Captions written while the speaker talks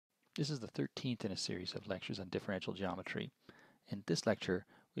This is the 13th in a series of lectures on differential geometry. In this lecture,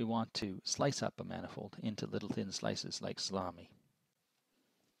 we want to slice up a manifold into little thin slices like salami.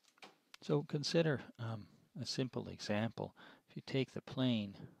 So consider a simple example. If you take the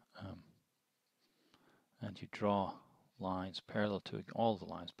plane and you draw lines parallel to all the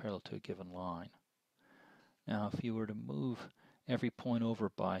lines parallel to a given line. Now, if you were to move every point over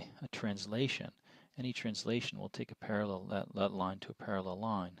by a translation, any translation will take a parallel that line to a parallel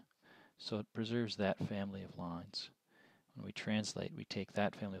line. So it preserves that family of lines. When we translate, we take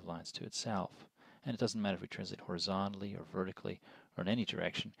that family of lines to itself. And it doesn't matter if we translate horizontally or vertically or in any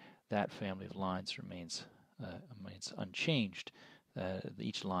direction, that family of lines remains unchanged,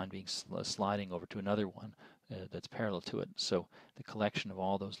 each line being sliding over to another one that's parallel to it. So the collection of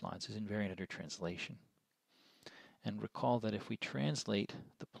all those lines is invariant under translation. And recall that if we translate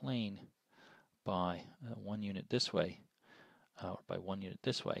the plane by 1 unit this way, or by 1 unit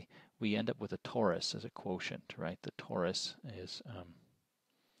this way, we end up with a torus as a quotient, right? The torus is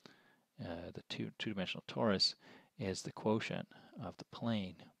the two-dimensional torus is the quotient of the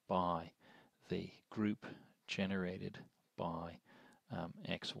plane by the group generated by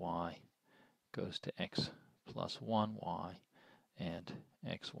xy goes to x plus 1y and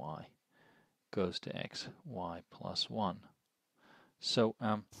xy goes to xy plus 1. So,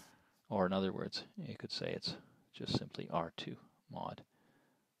 or in other words, you could say it's just simply R2 mod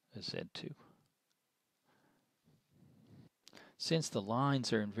Z2. Since the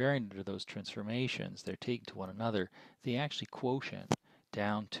lines are invariant under those transformations, they're taken to one another, they actually quotient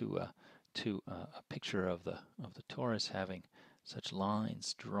down to a picture of the torus having such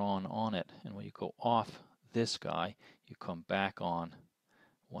lines drawn on it. And when you go off this guy, you come back on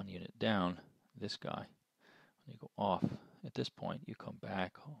 1 unit down this guy. When you go off at this point, you come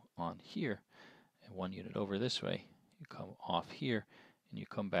back on here, and 1 unit over this way, you come off here, and you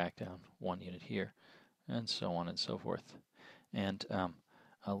come back down 1 unit here, and so on and so forth. And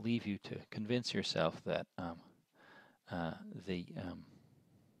I'll leave you to convince yourself that the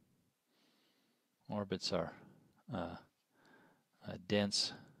orbits are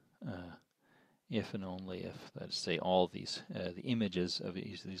dense if and only if, let's say, all these the images of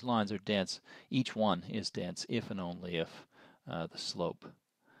each of these lines are dense. Each one is dense if and only if the slope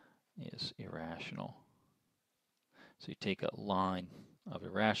is irrational. So you take a line of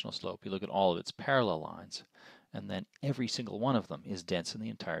irrational slope, you look at all of its parallel lines, and then every single one of them is dense in the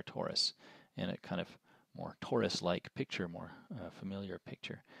entire torus. And a kind of more torus-like picture, more familiar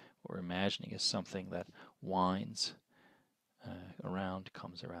picture, what we're imagining is something that winds around,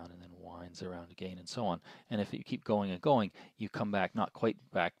 comes around, and then winds around again, and so on. And if you keep going and going, you come back not quite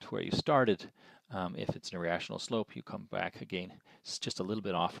back to where you started. If it's an irrational slope, you come back again. It's just a little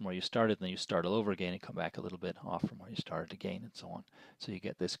bit off from where you started, and then you start all over again and come back a little bit off from where you started again, and so on. So you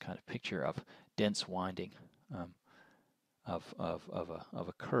get this kind of picture of dense winding of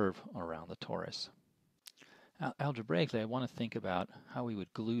a curve around the torus. Algebraically, I want to think about how we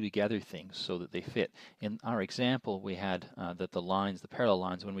would glue together things so that they fit. In our example, we had that the lines, the parallel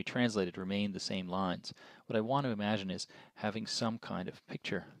lines, when we translated, remained the same lines. What I want to imagine is having some kind of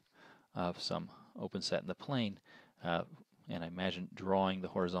picture of some open set in the plane, and I imagine drawing the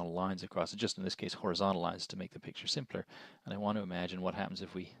horizontal lines across it, just in this case horizontal lines to make the picture simpler. And I want to imagine what happens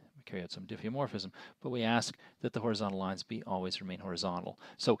if we carry out some diffeomorphism, but we ask that the horizontal lines always remain horizontal.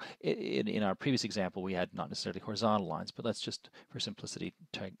 So in our previous example, we had not necessarily horizontal lines, but let's just, for simplicity,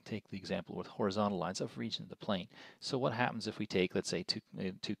 take the example with horizontal lines of region of the plane. So what happens if we take, let's say,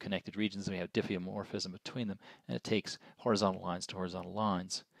 two connected regions, and we have diffeomorphism between them, and it takes horizontal lines to horizontal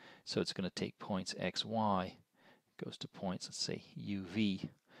lines. So it's going to take points x, y, goes to points, let's say, u, v,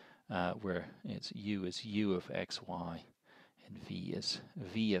 where it's u is u of x, y, and v is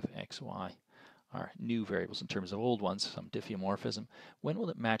v of x, y, are new variables in terms of old ones, some diffeomorphism. When will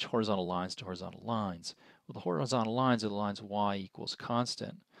it match horizontal lines to horizontal lines? Well, the horizontal lines are the lines y equals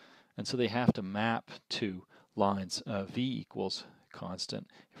constant, and so they have to map to lines v equals constant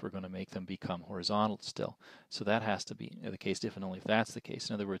if we're going to make them become horizontal still. So that has to be the case if and only if that's the case.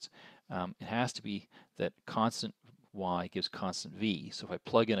 In other words, it has to be that constant y gives constant v. So if I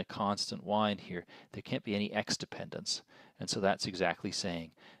plug in a constant y in here, there can't be any x dependence. And so that's exactly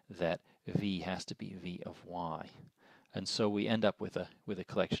saying that v has to be v of y. And so we end up with a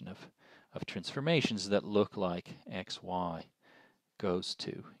collection of transformations that look like xy goes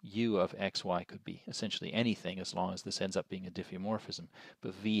to u of xy could be essentially anything as long as this ends up being a diffeomorphism,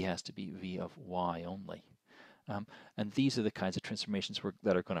 but v has to be v of y only. And these are the kinds of transformations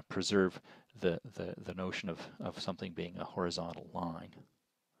that are going to preserve the notion of something being a horizontal line.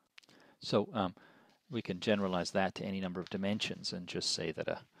 So we can generalize that to any number of dimensions and just say that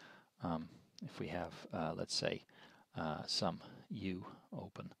if we have, let's say, some U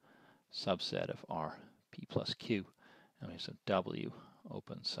open subset of R P plus Q, and we have some W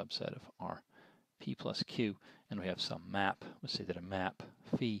open subset of R P plus Q, and we have some map. Let's say that a map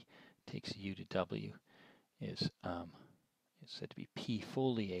phi takes U to W is said to be P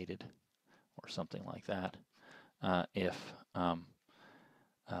foliated, or something like that, if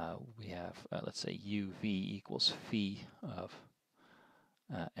we have, let's say, UV equals phi of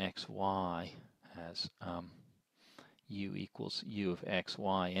xy as U equals U of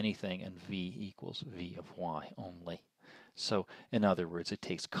xy anything, and V equals V of y only. So in other words, it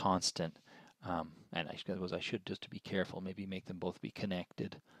takes constant, and I suppose I should, just to be careful, maybe make them both be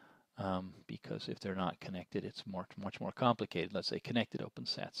connected, because if they're not connected, it's much more complicated. Let's say connected open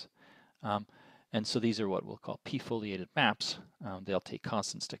sets. And so these are what we'll call p-foliated maps. They'll take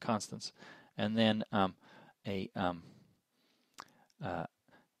constants to constants. And then a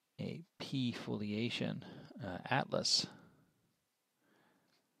p-foliation atlas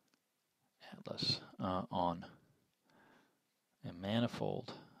on a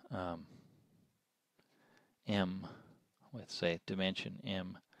manifold M with, say, dimension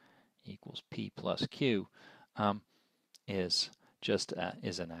M equals P plus Q is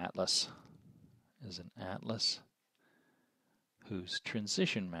an atlas. Is an atlas whose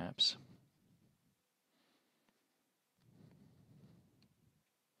transition maps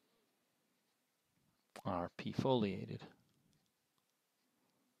are p-foliated.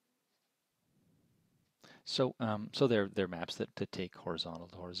 So they're maps that take horizontal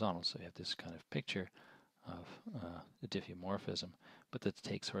to horizontal. So you have this kind of picture of the diffeomorphism, but that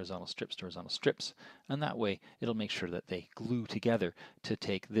takes horizontal strips to horizontal strips, and that way it'll make sure that they glue together to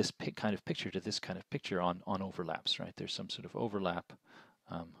take this kind of picture to this kind of picture on overlaps, right? There's some sort of overlap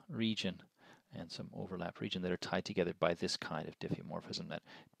region and some overlap region that are tied together by this kind of diffeomorphism that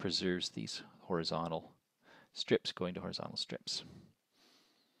preserves these horizontal strips going to horizontal strips.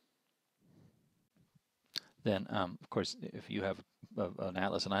 Then, of course, if you have an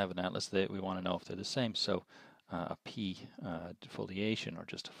atlas and I have an atlas, we want to know if they're the same. So a p foliation, or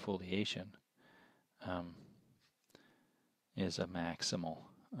just a foliation, is a maximal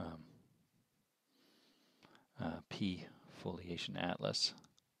p foliation atlas.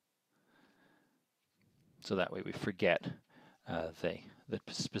 So that way we forget the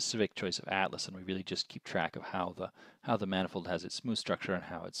specific choice of atlas, and we really just keep track of how the manifold has its smooth structure and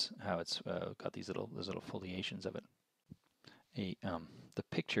how it's got these little foliations of it. The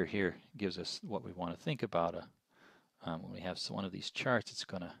picture here gives us what we want to think about. When we have one of these charts, it's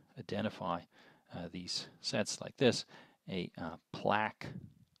going to identify these sets like this. A plaque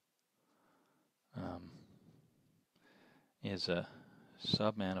is a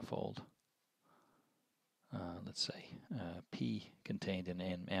submanifold. Let's say P contained in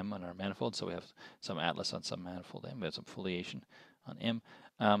M on our manifold, so we have some atlas on some manifold M, we have some foliation on M,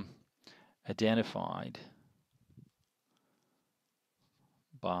 identified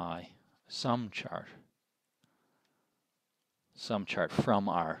by some chart from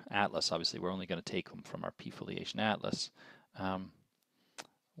our atlas. Obviously, we're only going to take them from our P foliation atlas,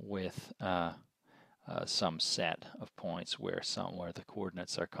 with some set of points where the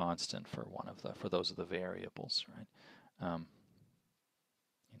coordinates are constant for those of the variables, right?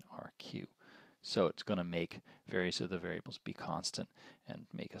 In RQ. So it's going to make various of the variables be constant and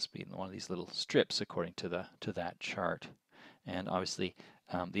make us be in one of these little strips according to that chart. And obviously,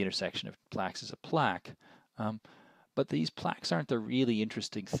 the intersection of plaques is a plaque. But these plaques aren't the really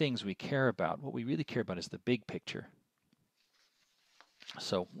interesting things we care about. What we really care about is the big picture.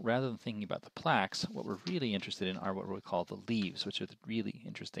 So rather than thinking about the plaques, what we're really interested in are what we call the leaves, which are the really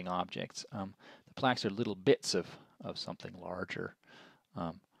interesting objects. The plaques are little bits of something larger.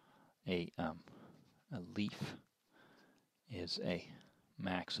 A leaf is a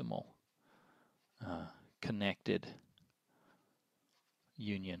maximal connected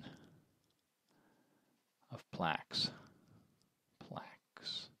union of plaques.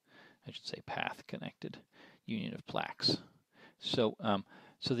 I should say path connected union of plaques. So,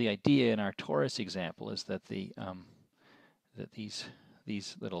 so the idea in our torus example is that that these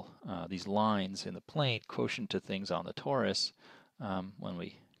lines in the plane quotient to things on the torus when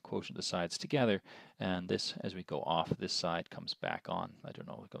we quotient the sides together, and this, as we go off this side, comes back on. I don't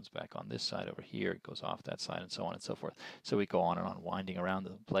know, it comes back on this side over here, it goes off that side, and so on and so forth. So we go on and on, winding around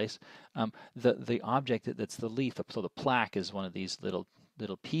the place. The object that's the leaf, so the plaque is one of these little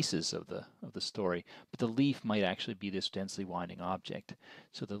pieces of the story, but the leaf might actually be this densely winding object.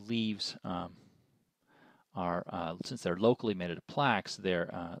 So the leaves are, since they're locally made out of plaques, they're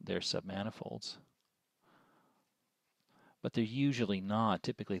submanifolds. but they're usually not.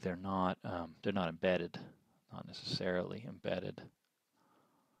 Typically, they're not embedded, not necessarily embedded.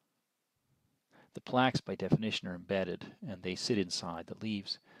 The plaques, by definition, are embedded, and they sit inside the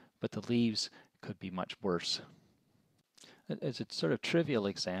leaves, but the leaves could be much worse. As a sort of trivial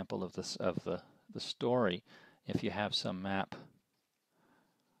example of this, of the story, if you have some map,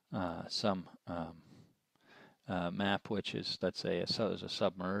 map which is, let's say, is a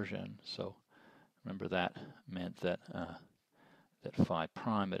submersion. So remember that meant that that phi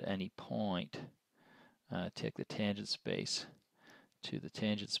prime at any point, take the tangent space to the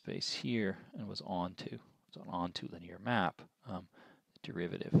tangent space here, and was onto an onto linear map. The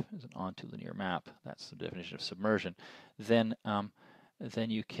derivative is an onto linear map. That's the definition of submersion. Then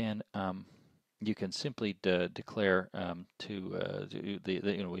you can simply declare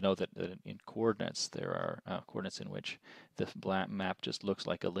we know that in coordinates there are coordinates in which the map just looks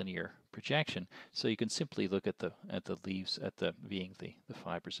like a linear projection. So you can simply look at the leaves being the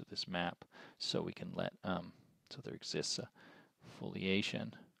fibers of this map. So we can let so there exists a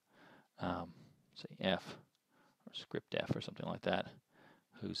foliation, say F or script F or something like that,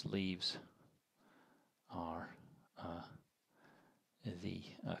 whose leaves are the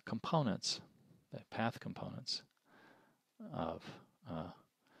components, the path components of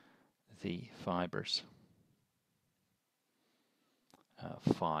the fibers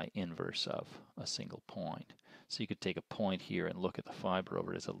phi inverse of a single point. So you could take a point here and look at the fiber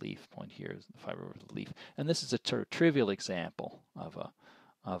over it as a leaf. Point here is the fiber over the leaf. And this is a trivial example of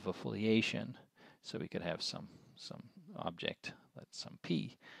a foliation. So we could have some object, that's some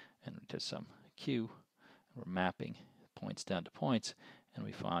P, and to some Q. We're mapping points down to points, and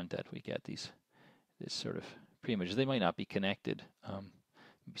we find that we get this sort of pre-images. They might not be connected.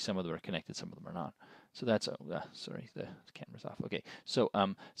 Maybe some of them are connected, some of them are not. So that's sorry, the camera's off. Okay, so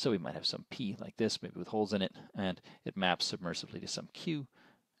we might have some P like this, maybe with holes in it, and it maps submersively to some Q,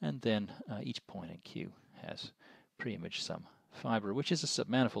 and then each point in Q has pre-imaged some fiber, which is a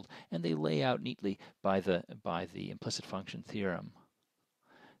submanifold, and they lay out neatly by the implicit function theorem.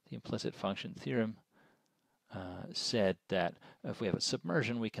 The implicit function theorem said that if we have a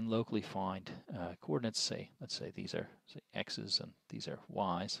submersion, we can locally find coordinates. Let's say these are x's and these are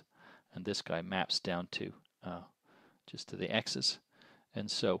y's, and this guy maps down to just to the x's, and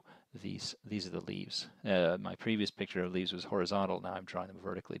so these are the leaves. My previous picture of leaves was horizontal. Now I'm drawing them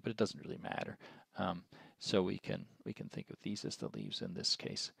vertically, but it doesn't really matter. So we can think of these as the leaves in this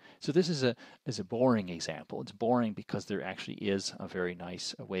case. So this is a boring example. It's boring because there actually is a very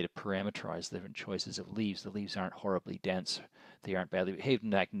nice way to parameterize the different choices of leaves. The leaves aren't horribly dense. They aren't badly behaved.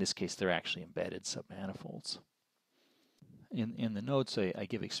 In fact, in this case, they're actually embedded submanifolds. In the notes, I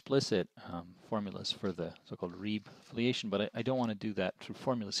give explicit formulas for the so-called Reeb foliation, but I don't want to do that through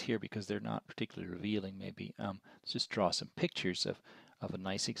formulas here because they're not particularly revealing. Maybe let's just draw some pictures of a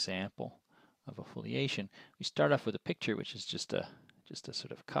nice example of a foliation. We start off with a picture which is just a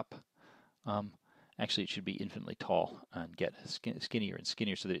sort of cup. Actually, it should be infinitely tall and get skinnier and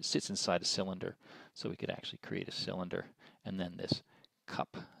skinnier so that it sits inside a cylinder. So we could actually create a cylinder, and then this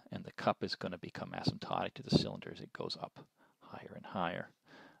cup, and the cup is going to become asymptotic to the cylinder as it goes up higher and higher.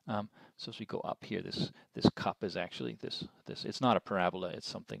 So as we go up here, this cup is actually this. It's not a parabola. It's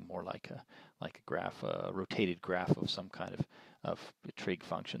something more like a graph, a rotated graph of some kind of a trig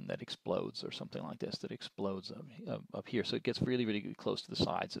function that explodes, or something like this that explodes up here. So it gets really, really close to the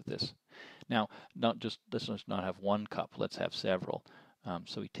sides of this. Now, let's not have one cup. Let's have several.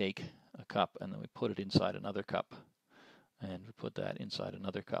 So we take a cup and then we put it inside another cup, and we put that inside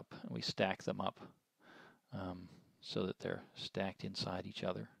another cup, and we stack them up so that they're stacked inside each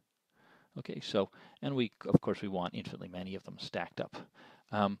other. Okay, so, and of course we want infinitely many of them stacked up,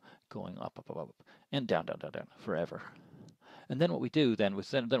 going up, and down forever. And then what we do then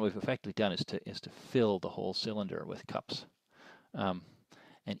we've effectively done is to fill the whole cylinder with cups, and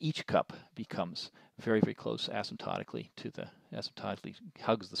each cup becomes very, very close asymptotically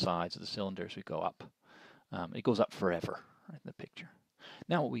hugs the sides of the cylinder as we go up. It goes up forever, right, in the picture.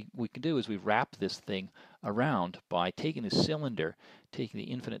 Now what we can do is we wrap this thing around by taking the cylinder, taking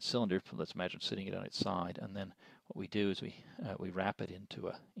the infinite cylinder, let's imagine sitting it on its side, and then what we do is we wrap it into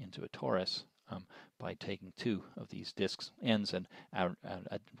a torus by taking two of these discs ends and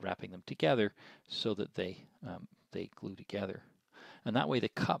wrapping them together so that they glue together. And that way the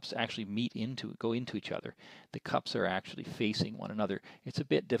cups actually go into each other. The cups are actually facing one another. It's a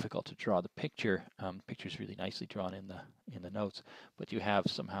bit difficult to draw the picture. The picture's really nicely drawn in the notes, but you have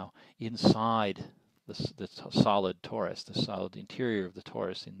somehow inside the solid torus, the solid interior of the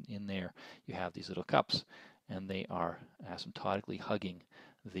torus in there, you have these little cups, and they are asymptotically hugging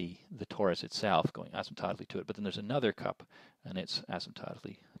the torus itself going asymptotically to it, but then there's another cup, and it's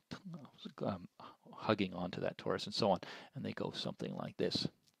asymptotically hugging onto that torus, and so on, and they go something like this.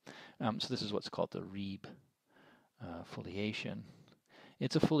 So this is what's called the Reeb foliation.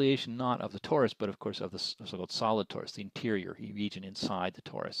 It's a foliation not of the torus, but of course of the so-called solid torus, the interior region inside the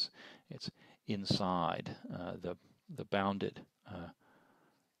torus. It's inside the bounded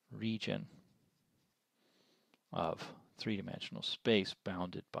region of three-dimensional space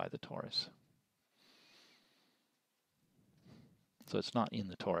bounded by the torus. So it's not in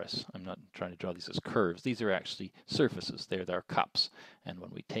the torus. I'm not trying to draw these as curves. These are actually surfaces. They're cups. And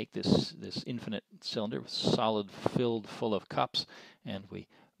when we take this infinite cylinder, solid filled full of cups, and we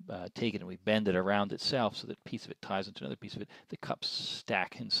take it and we bend it around itself so that a piece of it ties into another piece of it, the cups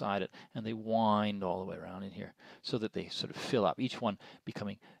stack inside it, and they wind all the way around in here so that they sort of fill up, each one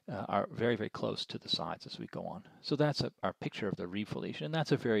becoming are very, very close to the sides as we go on. So that's our picture of the Reeb foliation, and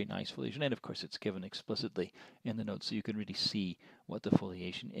that's a very nice foliation. And of course, it's given explicitly in the notes so you can really see what the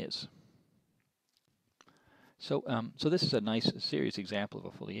foliation is. So, so this is a nice, serious example of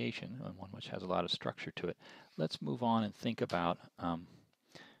a foliation, and one which has a lot of structure to it. Let's move on and think about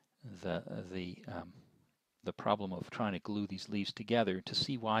the problem of trying to glue these leaves together to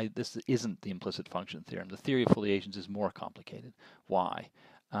see why this isn't the implicit function theorem. The theory of foliations is more complicated. Why?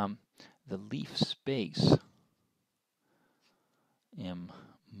 The leaf space M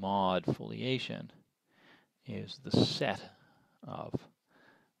mod foliation is the set of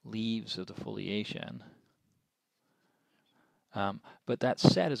leaves of the foliation, but that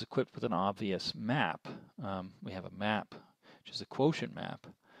set is equipped with an obvious map. We have a map, which is a quotient map,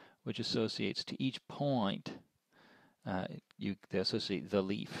 which associates to each point, they associate the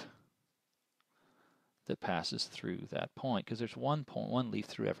leaf that passes through that point, because there's one leaf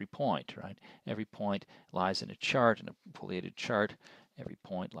through every point, right? Every point lies in a chart, in a foliated chart. Every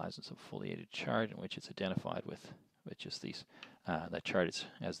point lies in some foliated chart in which it's identified with just these, that chart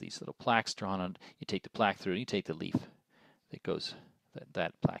has these little plaques drawn on. You take the plaque through, and you take the leaf that goes,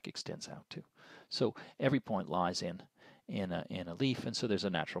 that plaque extends out to. So every point lies in a leaf, and so there's a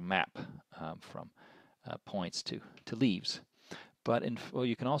natural map from points to leaves. But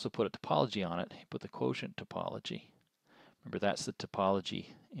you can also put a topology on it. You put the quotient topology. Remember, that's the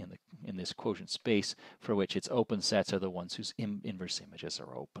topology in this quotient space for which its open sets are the ones whose inverse images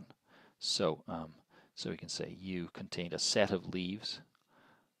are open. So so we can say U contained a set of leaves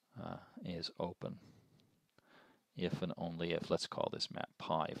is open if and only if, let's call this map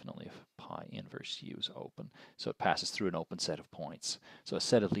pi, if and only if pi inverse U is open. So it passes through an open set of points. So a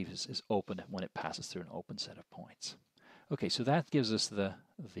set of leaves is open when it passes through an open set of points. Okay, so that gives us the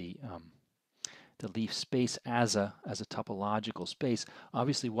leaf space as a topological space.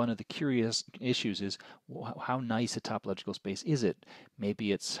 Obviously, one of the curious issues is how nice a topological space is it?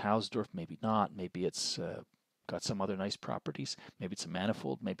 Maybe it's Hausdorff, maybe not. Maybe it's got some other nice properties. Maybe it's a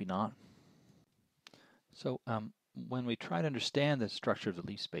manifold, maybe not. So when we try to understand the structure of the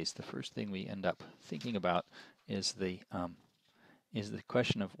leaf space, the first thing we end up thinking about is the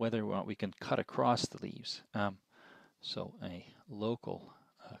question of whether or not we can cut across the leaves. So a local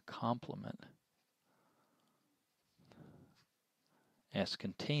complement S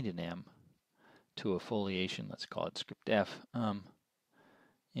contained in M to a foliation, let's call it script F,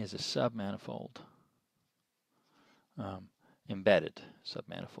 is a submanifold, embedded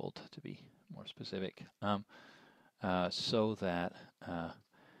submanifold to be more specific, so that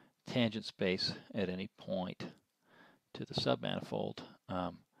tangent space at any point to the submanifold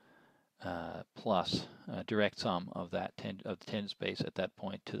plus direct sum of the tangent space at that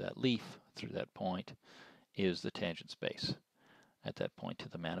point to that leaf through that point is the tangent space at that point to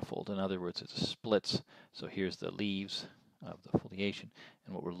the manifold. In other words, it's a splits. So here's the leaves of the foliation,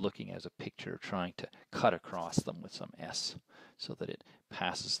 and what we're looking at is a picture of trying to cut across them with some S so that it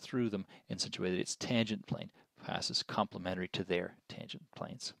passes through them in such a way that its tangent plane passes complementary to their tangent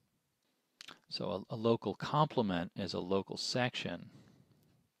planes. So a local complement is a local section,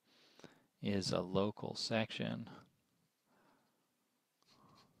 if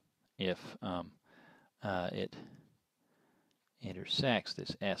it intersects,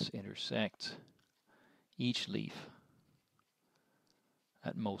 this S intersects each leaf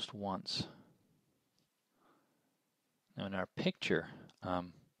at most once. Now in our picture,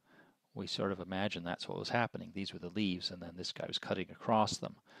 we sort of imagine that's what was happening. These were the leaves, and then this guy was cutting across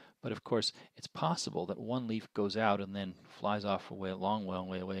them. But of course, it's possible that one leaf goes out and then flies off a long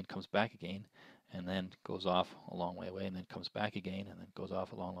way away and comes back again, and then goes off a long way away and then comes back again, and then goes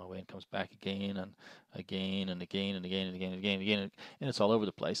off a long way away and comes back again, and again and again and again and again and again and again, and it's all over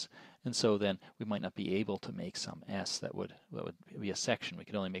the place. And so then we might not be able to make some S that would be a section. We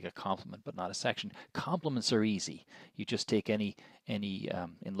could only make a complement, but not a section. Complements are easy. You just take any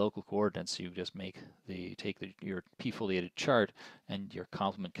in local coordinates. You just take your p-foliated chart, and your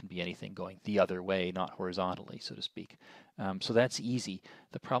complement can be anything going the other way, not horizontally, so to speak. So that's easy.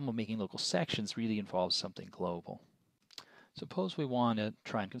 The problem of making local sections really involves something global. Suppose we want to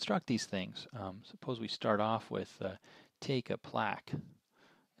try and construct these things. Suppose we start off with take a plaque.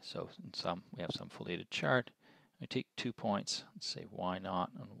 So we have some foliated chart. I take 2 points, let's say y0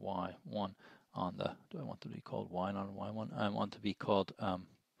 and y1 on the, do I want them to be called y0 and y1? I want to be called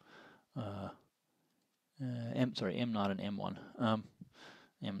m0 and m1.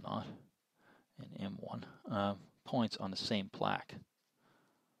 M0 and m1 points on the same plaque.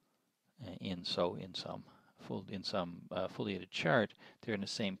 In some foliated chart, they're in the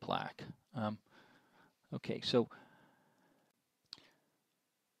same plaque. Okay, so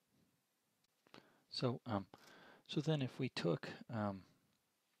then if we took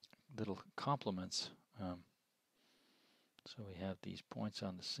little complements, so we have these points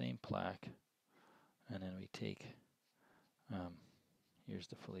on the same plaque, and then we take, here's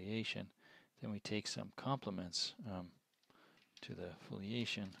the foliation, then we take some complements to the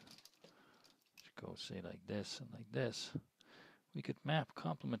foliation, which go say like this and like this. We could map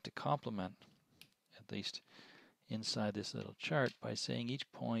complement to complement, at least inside this little chart, by saying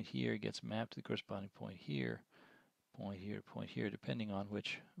each point here gets mapped to the corresponding point here, depending on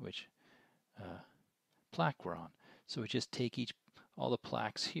which plaque we're on. So we just take all the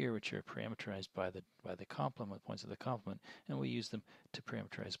plaques here, which are parameterized by the complement, points of the complement, and we use them to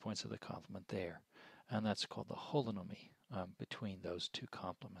parameterize points of the complement there. And that's called the holonomy between those two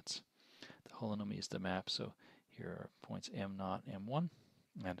complements. The holonomy is the map, so here are points m0, m1,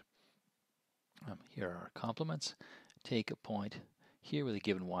 and here are our complements. Take a point here with a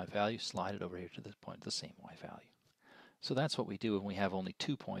given y value, slide it over here to this point with the same y value. So that's what we do when we have only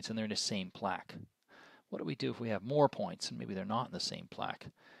 2 points and they're in the same plaque. What do we do if we have more points and maybe they're not in the same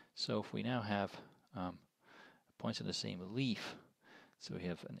plaque? So if we now have points in the same leaf, so we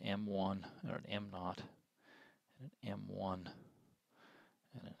have an m1 or an m0, and an m1,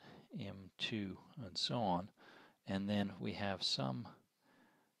 and an m2, and so on, and then we have some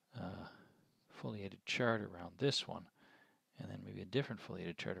foliated chart around this one, and then maybe a different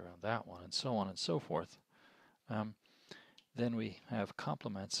foliated chart around that one, and so on and so forth. Then we have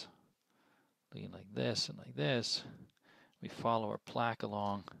complements looking like this and like this. We follow our plaque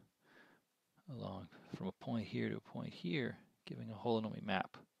along from a point here to a point here, giving a holonomy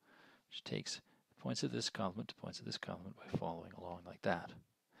map, which takes points of this complement to points of this complement by following along like that.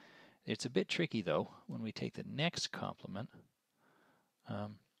 It's a bit tricky though when we take the next complement.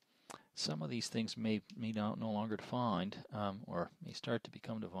 Some of these things may no longer defined, or may start to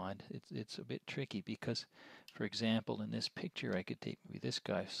become defined. It's a bit tricky because, for example, in this picture I could take maybe this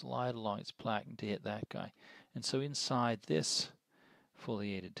guy, slide along its plaque and to hit that guy. And so inside this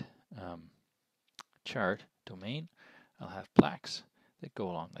foliated chart domain, I'll have plaques that go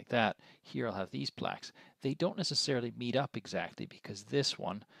along like that. Here I'll have these plaques. They don't necessarily meet up exactly because this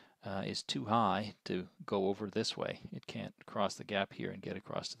one is too high to go over this way. It can't cross the gap here and get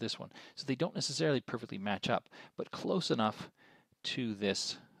across to this one. So they don't necessarily perfectly match up, but close enough to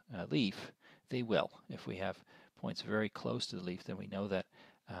this leaf, they will. If we have points very close to the leaf, then we know that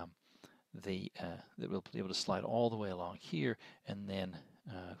that we'll be able to slide all the way along here and then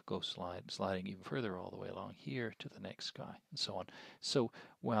go sliding even further all the way along here to the next guy, and so on. So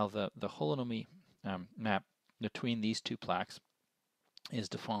while the holonomy map between these two plaques is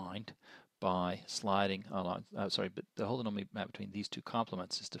defined by sliding along, but the holonomy map between these two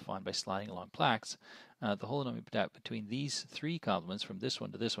complements is defined by sliding along plaques. The holonomy map between these 3 complements, from this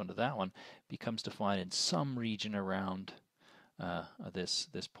one to this one to that one, becomes defined in some region around this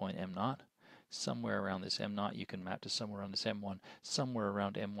point m0. Somewhere around this m0 you can map to somewhere around this m1. Somewhere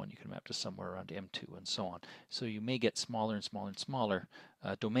around m1 you can map to somewhere around m2, and so on. So you may get smaller and smaller and smaller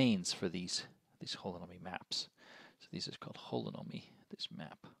domains for these holonomy maps. So these are called holonomy, this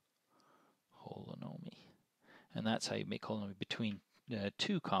map. Holonomy. And that's how you make holonomy between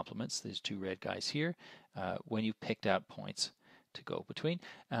 2 complements, these 2 red guys here, when you picked out points to go between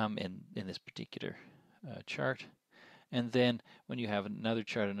in this particular chart. And then when you have another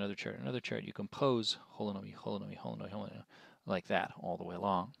chart, another chart, another chart, you compose holonomy, holonomy, holonomy, holonomy, like that all the way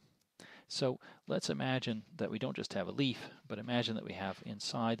along. So let's imagine that we don't just have a leaf, but imagine that we have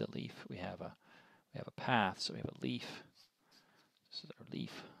inside the leaf, we have a path. So we have a leaf. This is our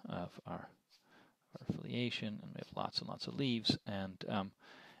leaf of our foliation, and we have lots and lots of leaves. And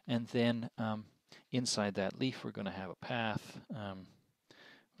then inside that leaf, we're going to have a path.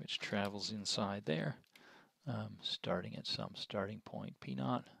 which travels inside there, starting at some starting point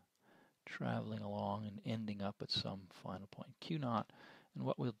P0, traveling along and ending up at some final point Q0. And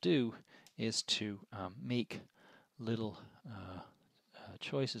what we'll do is to make little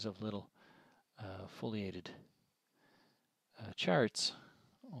choices of little foliated charts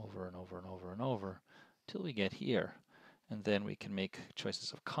over and over and over and over till we get here, and then we can make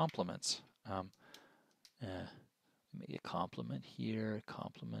choices of complements. Make a complement here,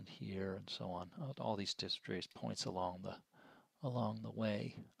 and so on. All these various points along the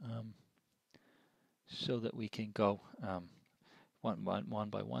way, so that we can go one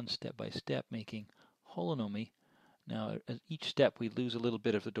by one, step by step, making holonomy. Now, at each step, we lose a little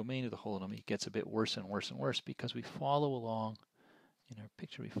bit of the domain of the holonomy. It gets a bit worse and worse and worse because we follow along. In our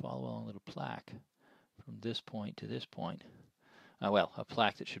picture, we follow along a little plaque from this point to this point. Well, a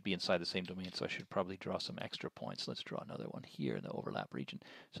plaque that should be inside the same domain, so I should probably draw some extra points. Let's draw another one here in the overlap region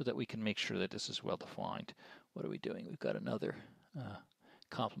so that we can make sure that this is well defined. What are we doing? We've got another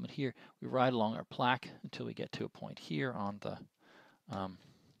complement here. We ride along our plaque until we get to a point here on the Then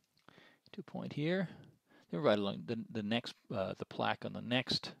we ride along the plaque on the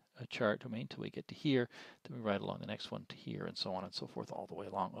next chart domain till we get to here. Then we ride along the next one to here, and so on and so forth, all the way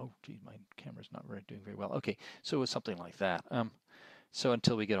along. Oh, geez, my camera's not doing very well. Okay, so it's something like that. So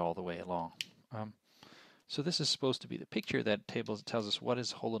until we get all the way along. So this is supposed to be the picture that tells us what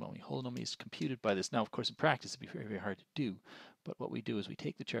is holonomy. Holonomy is computed by this. Now, of course, in practice, it'd be very, very hard to do. But what we do is we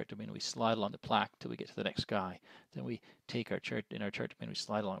take the chart domain and we slide along the plaque till we get to the next guy. Then we take our chart domain, we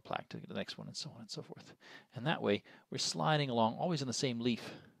slide along the plaque till we get to the next one, and so on and so forth. And that way, we're sliding along always in the same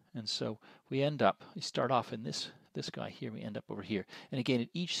leaf. And so we start off in this guy here, we end up over here. And again, at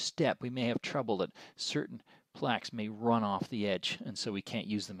each step, we may have trouble that certain plaques may run off the edge, and so we can't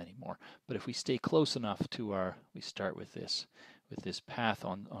use them anymore. But if we stay close enough to we start with this path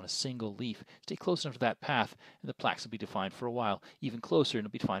on a single leaf, stay close enough to that path, and the plaques will be defined for a while. Even closer, and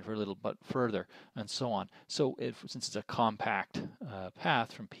it'll be defined for a little bit further, and so on. So since it's a compact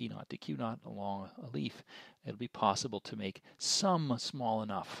path from P0 to Q0 along a leaf, it'll be possible to make some small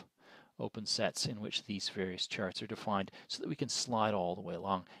enough open sets in which these various charts are defined so that we can slide all the way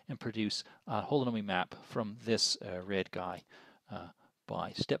along and produce a holonomy map from this red guy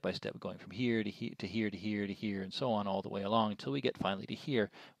by step going from here to here to here to here to here and so on all the way along until we get finally to here.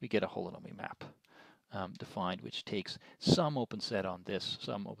 We get a holonomy map defined, which takes some open set on this,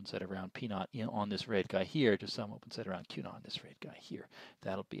 some open set around P0 on this red guy here to some open set around Q0 on this red guy here.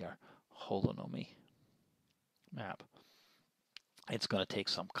 That'll be our holonomy map. It's going to take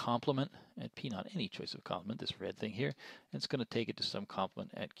some complement at P0, any choice of complement, this red thing here, and it's going to take it to some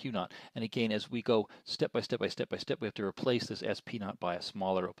complement at Q0. And again, as we go step by step by step by step, we have to replace this SP0 by a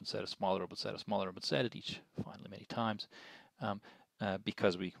smaller open set, a smaller open set, a smaller open set at each, finally many times,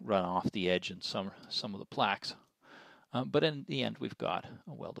 because we run off the edge in some of the plaques. But in the end, we've got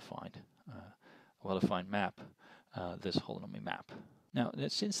a well-defined map, this holonomy map. Now,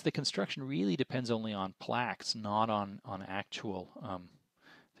 since the construction really depends only on plaques, not on actual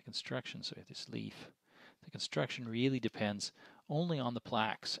the construction, so we have this leaf, the construction really depends only on the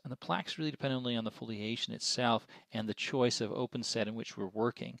plaques, and the plaques really depend only on the foliation itself and the choice of open set in which we're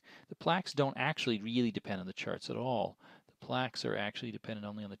working. The plaques don't actually really depend on the charts at all. The plaques are actually dependent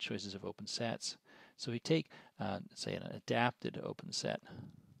only on the choices of open sets. So we take, say, an adapted open set.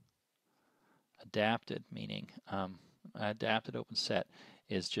 Adapted meaning adapted open set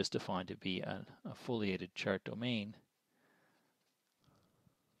is just defined to be a foliated chart domain,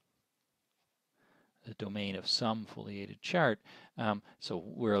 the domain of some foliated chart, so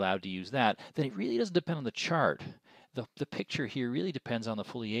we're allowed to use that. Then it really doesn't depend on the chart. The picture here really depends on the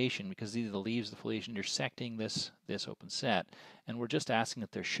foliation, because these are the leaves of the foliation intersecting this open set, and we're just asking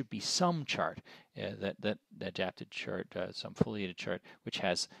that there should be some chart, that adapted chart, some foliated chart, which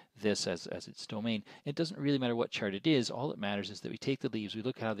has this as its domain. It doesn't really matter what chart it is. All that matters is that we take the leaves, we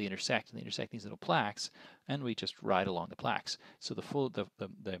look at how they intersect, and they intersect these little plaques, and we just ride along the plaques. So the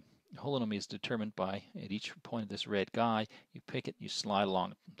holonomy is determined by, at each point of this red guy, you pick it, you slide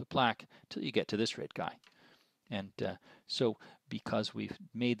along the plaque until you get to this red guy. And so because we've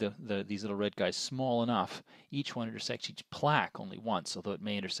made these little red guys small enough, each one intersects each plaque only once, although it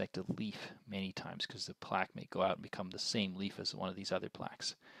may intersect a leaf many times because the plaque may go out and become the same leaf as one of these other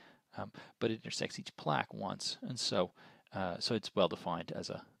plaques. But it intersects each plaque once, and so it's well defined as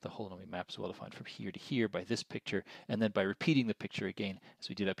the holonomy map is well defined from here to here by this picture, and then by repeating the picture again, as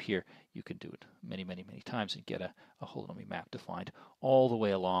we did up here, you can do it many, many, many times and get a holonomy map defined all the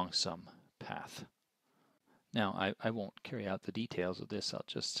way along some path. Now, I won't carry out the details of this. I'll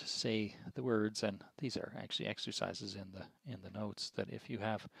just say the words, and these are actually exercises in the notes, that if you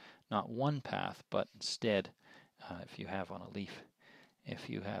have not one path, but instead, if you have on a leaf, if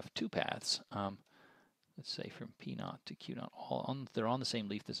you have two paths, let's say from P0 to Q0, they're on the same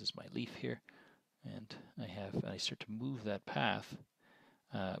leaf. This is my leaf here, and I start to move that path,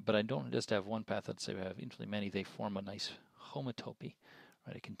 but I don't just have one path. Let's say I have infinitely many. They form a nice homotopy,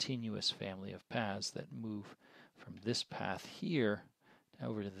 right? A continuous family of paths that move from this path here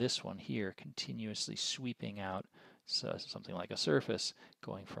over to this one here, continuously sweeping out, so something like a surface,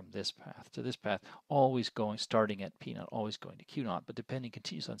 going from this path to this path, always going, starting at P0, always going to Q0, but depending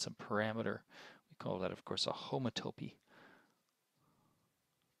continues on some parameter. We call that, of course, a homotopy.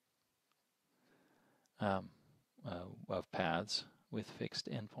 Of paths with fixed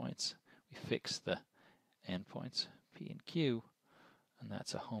endpoints. We fix the endpoints P and Q, and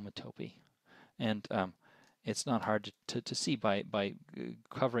that's a homotopy. And it's not hard to see by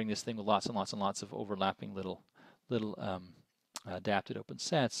covering this thing with lots and lots and lots of overlapping little adapted open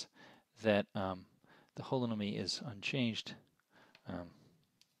sets that the holonomy is unchanged.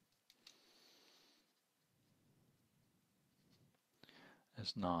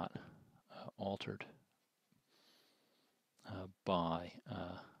 Is not altered by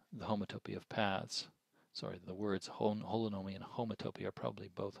the homotopy of paths. Sorry, the words holonomy and homotopy are probably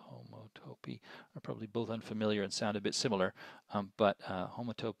both unfamiliar and sound a bit similar, but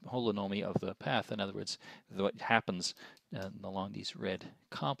holonomy of the path, in other words, what happens along these red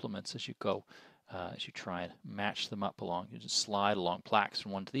complements as you go, as you try and match them up along, you just slide along plaques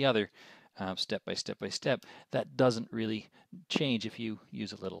from one to the other, step by step by step. That doesn't really change if you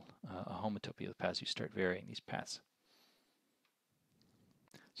use a little a homotopy of the paths. You start varying these paths.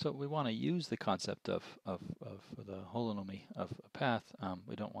 So we want to use the concept of the holonomy of a path.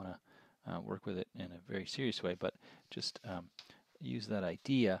 We don't want to work with it in a very serious way, but just use that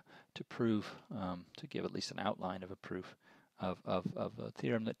idea to prove, to give at least an outline of a proof of a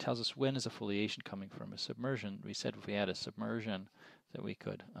theorem that tells us when is a foliation coming from a submersion. We said if we had a submersion that we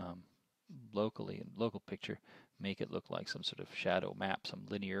could locally, in local picture, make it look like some sort of shadow map, some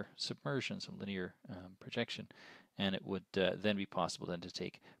linear submersion, some linear projection. And it would then be possible then to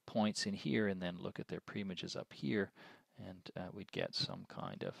take points in here and then look at their preimages up here, and we'd get some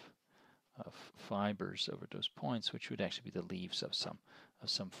kind of fibers over those points, which would actually be the leaves of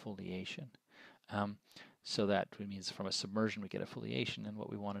some foliation. So that means from a submersion we get a foliation, and what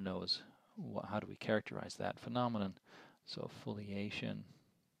we want to know is how do we characterize that phenomenon. So foliation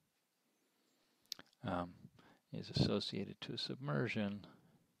is associated to a submersion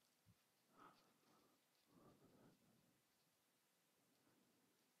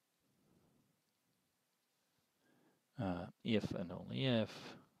if and only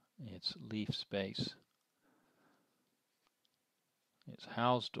if its leaf space is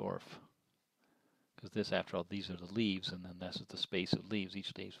Hausdorff, because this, after all, these are the leaves, and then this is the space of leaves.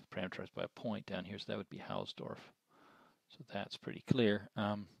 Each leaf is parameterized by a point down here, so that would be Hausdorff. So that's pretty clear.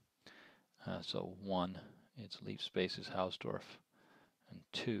 So 1, its leaf space is Hausdorff, and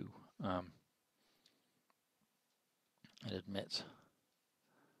 2, it admits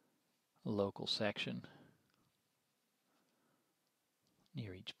a local section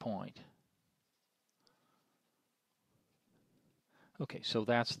near each point. Okay, so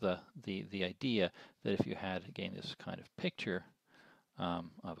that's the idea that if you had, again, this kind of picture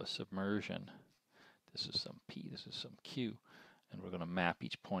of a submersion, this is some P, this is some Q, and we're going to map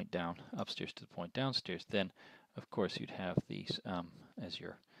each point down upstairs to the point downstairs, then of course you'd have these as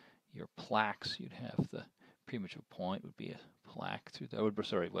your plaques. You'd have the premature point would be a plaque through the,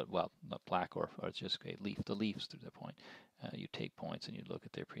 well, not plaque, or it's just a leaf, the leaves through the point. You take points and you look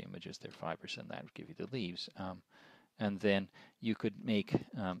at their preimages, their fibers, and that would give you the leaves. And then you could make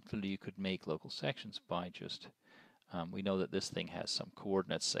local sections by just, we know that this thing has some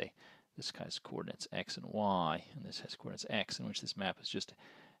coordinates, say this has coordinates x and y, and this has coordinates x, in which this map is just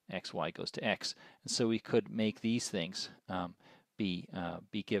x, y goes to x. And so we could make these things be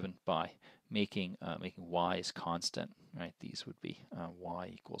given by making y is constant, right? These would be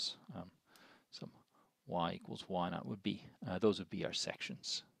y equals some y equals y naught would be, those would be our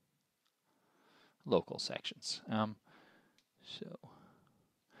sections, local sections.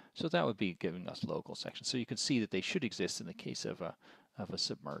 So that would be giving us local sections. So you can see that they should exist in the case of a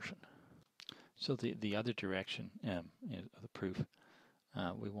submersion. So the other direction of the proof,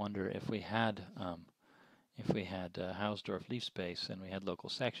 we wonder if we had Hausdorff leaf space and we had local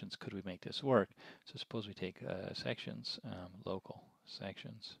sections, could we make this work? So suppose we take sections, local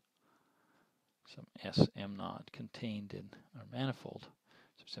sections, some S M naught contained in our manifold.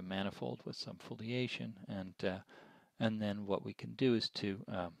 So it's a manifold with some foliation, and then what we can do is to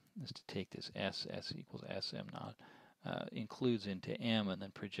take this S equals SM naught, includes into M, and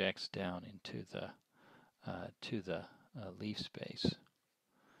then projects down into the leaf space.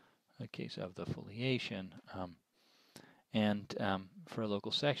 In the case of the foliation, for a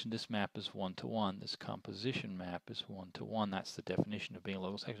local section, this map is 1-to-1. This composition map is 1-to-1. That's the definition of being a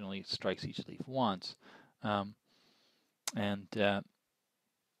local section. Only strikes each leaf once.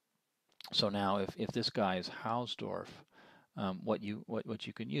 So now, if this guy is Hausdorff, what you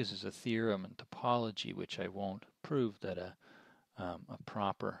can use is a theorem in topology, which I won't prove, that a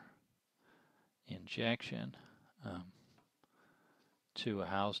proper injection to a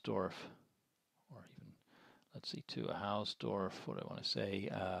Hausdorff, or even, let's see, to a Hausdorff, what do I want to say,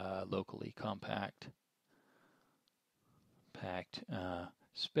 locally compact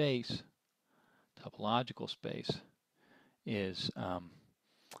space, topological space, is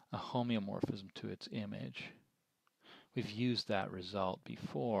a homeomorphism to its image. We've used that result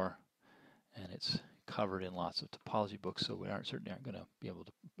before, and it's covered in lots of topology books, so we certainly aren't going to be able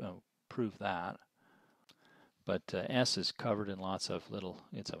to prove that. But S is covered in lots of little,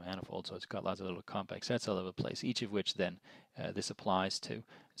 it's a manifold, so it's got lots of little compact sets all over the place, each of which then this applies to,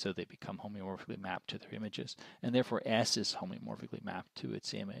 so they become homeomorphically mapped to their images. And therefore S is homeomorphically mapped to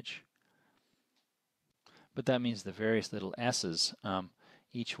its image. But that means the various little S's,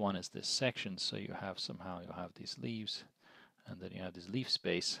 each one is this section, so you'll have these leaves, and then you have this leaf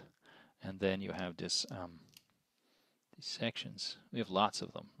space, and then you have this these sections. We have lots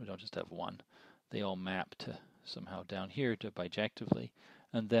of them. We don't just have one. They all map to somehow down here to bijectively,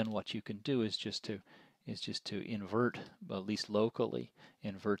 and then what you can do is just to invert, well, at least locally,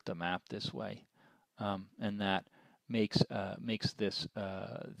 invert the map this way, and that makes this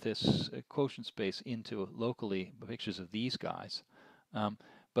quotient space into locally pictures of these guys.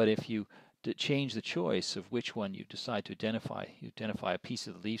 But if you change the choice of which one you decide to identify, you identify a piece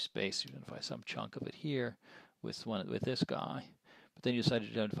of the leaf space, you identify some chunk of it here with this guy, but then you decide to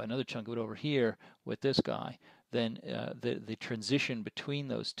identify another chunk of it over here with this guy, then the transition between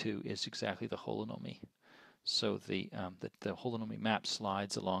those two is exactly the holonomy. So the holonomy map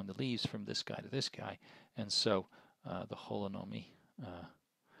slides along the leaves from this guy to this guy, and so the holonomy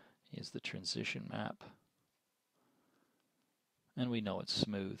is the transition map. And we know it's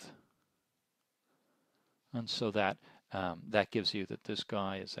smooth. And so that gives you that this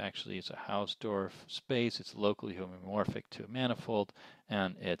guy is actually a Hausdorff space. It's locally homeomorphic to a manifold,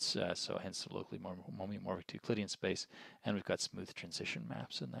 and it's so hence locally homeomorphic to Euclidean space. And we've got smooth transition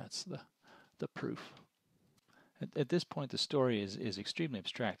maps, and that's the proof. At this point, the story is extremely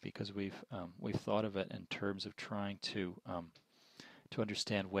abstract because we've thought of it in terms of trying to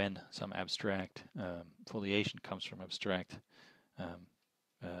understand when some abstract foliation comes from abstract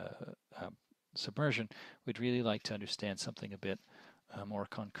submersion. We'd really like to understand something a bit more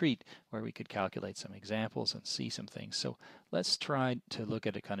concrete, where we could calculate some examples and see some things. So let's try to look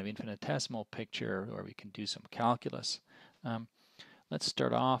at a kind of infinitesimal picture where we can do some calculus. Let's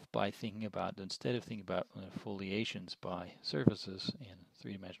start off by thinking about, instead of thinking about foliations by surfaces in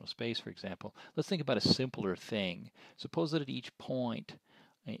three-dimensional space, for example, let's think about a simpler thing. Suppose that at each point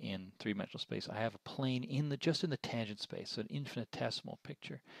in three-dimensional space, I have a plane just in the tangent space, so an infinitesimal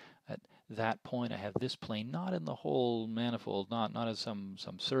picture. At that point, I have this plane not in the whole manifold, not as some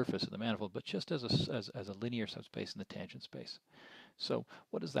surface of the manifold, but just as a linear subspace in the tangent space. So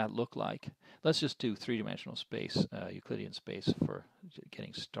what does that look like? Let's just do three-dimensional space, Euclidean space, for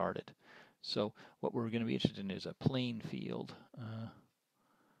getting started. So what we're going to be interested in is a plane field,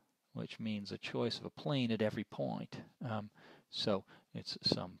 which means a choice of a plane at every point. So it's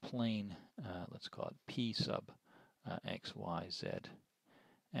some plane, let's call it P sub x, y, z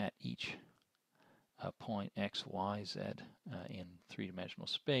at each point x, y, z in three-dimensional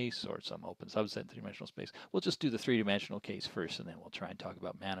space, or some open subset in three-dimensional space. We'll just do the three-dimensional case first, and then we'll try and talk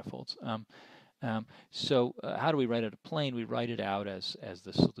about manifolds. So how do we write out a plane? We write it out as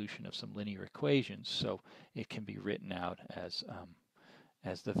the solution of some linear equations. So it can be written out as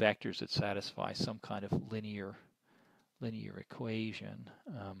the vectors that satisfy some kind of linear equation.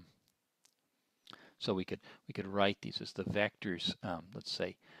 So we could write these as the vectors. Let's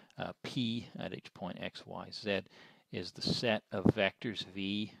say P at each point x, y, z is the set of vectors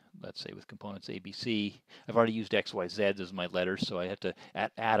V, let's say with components A, B, C. I've already used x, y, z as my letters, so I have to,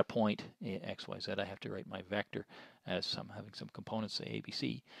 at a point x, y, z, I have to write my vector as having some components, say A, B,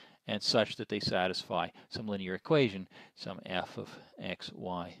 C, and such that they satisfy some linear equation, some f of x,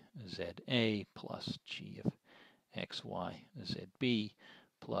 y, z, A plus g of x, y, z, B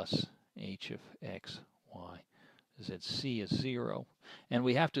plus h of x, y, said C is 0. And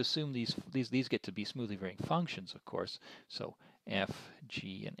we have to assume these get to be smoothly varying functions, of course. So f,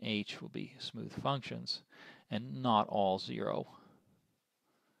 g, and h will be smooth functions, and not all 0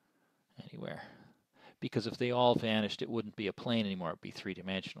 anywhere. Because if they all vanished, it wouldn't be a plane anymore, it would be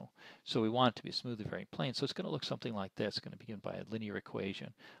three-dimensional. So we want it to be a smoothly varying plane. So it's going to look something like this. It's going to begin by a linear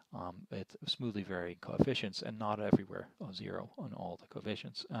equation with smoothly varying coefficients, and not everywhere 0 on all the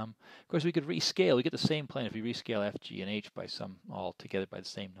coefficients. Of course, we could rescale. We get the same plane if we rescale f, g, and h by some all together by the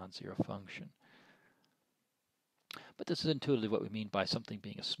same non-zero function. But this is intuitively what we mean by something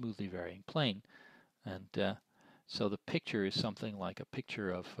being a smoothly varying plane. And so the picture is something like a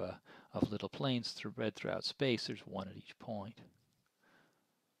picture of little planes spread throughout space. There's one at each point.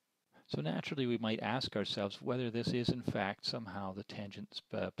 So naturally we might ask ourselves whether this is in fact somehow the tangent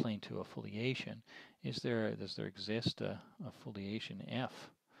plane to a foliation. Does there exist a foliation F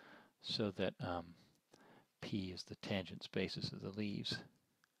so that P is the tangent spaces of the leaves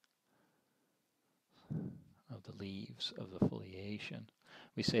of the foliation?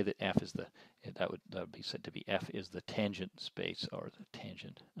 We say that F is that would be said to be F is the tangent space, or the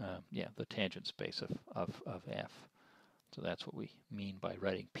tangent, the tangent space of F. So that's what we mean by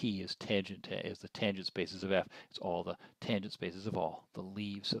writing P is the tangent spaces of F. It's all the tangent spaces of all the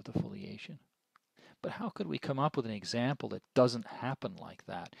leaves of the foliation. But how could we come up with an example that doesn't happen like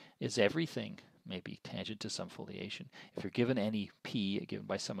that? Is everything maybe tangent to some foliation? If you're given any P, given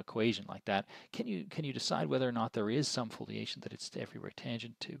by some equation like that, can you decide whether or not there is some foliation that it's everywhere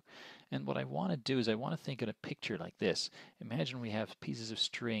tangent to? And what I want to do is I want to think in a picture like this. Imagine we have pieces of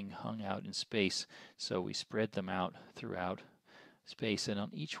string hung out in space, so we spread them out throughout space, and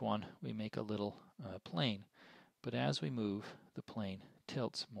on each one we make a little plane. But as we move, the plane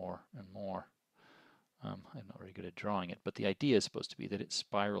tilts more and more. I'm not very good at drawing it, but the idea is supposed to be that it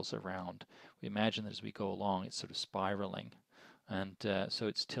spirals around. We imagine that as we go along, it's sort of spiraling, and so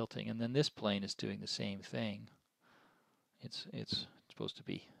it's tilting. And then this plane is doing the same thing. It's supposed to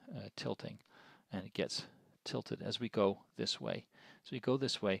be tilting, and it gets tilted as we go this way. So we go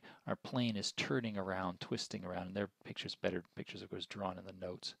this way, our plane is turning around, twisting around, and there are better pictures of course drawn in the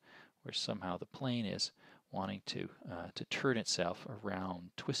notes, where somehow the plane is wanting to turn itself around,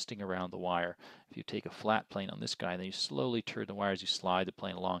 twisting around the wire. If you take a flat plane on this guy, then you slowly turn the wire as you slide the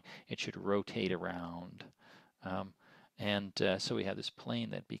plane along, it should rotate around. So we have this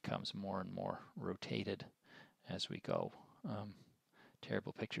plane that becomes more and more rotated as we go.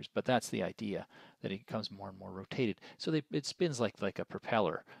 Terrible pictures, but that's the idea, that it becomes more and more rotated. So it spins like a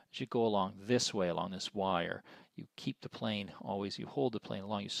propeller. As you go along this way, along this wire, you keep the plane always, you hold the plane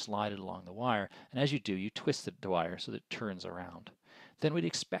along, you slide it along the wire, and as you do, you twist the wire so that it turns around. Then we'd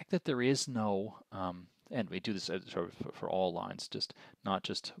expect that there is no, and we do this sort of for all lines, not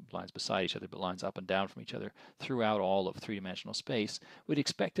just lines beside each other, but lines up and down from each other throughout all of three-dimensional space. We'd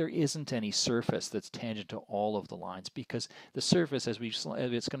expect there isn't any surface that's tangent to all of the lines, because the surface, if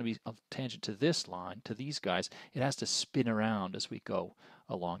it's going to be tangent to this line, to these guys, it has to spin around as we go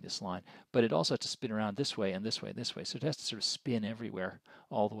along this line. But it also has to spin around this way and this way and this way. So it has to sort of spin everywhere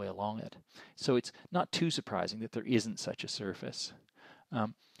all the way along it. So it's not too surprising that there isn't such a surface.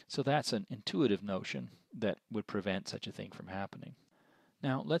 So that's an intuitive notion that would prevent such a thing from happening.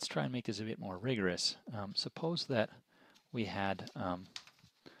 Now let's try and make this a bit more rigorous. Suppose that we had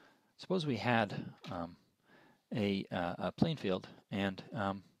a plane field, and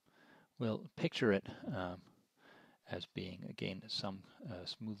we'll picture it as being, again, some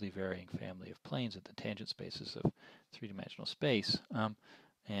smoothly varying family of planes at the tangent spaces of three-dimensional space.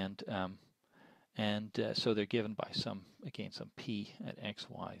 So they're given by some P at x,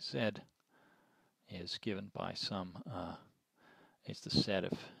 y, z is given by some, it's the set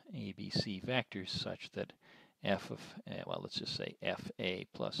of A, B, C vectors such that f of, let's just say FA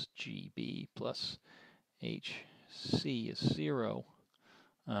plus GB plus HC is 0,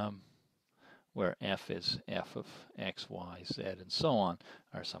 where f is f of x, y, z, and so on,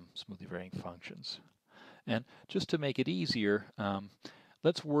 are some smoothly varying functions. And just to make it easier,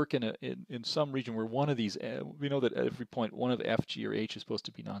 let's work in some region where one of these, we know that at every point one of f, g, or h is supposed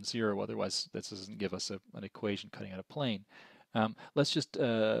to be non-zero, otherwise this doesn't give us an equation cutting out a plane. Let's just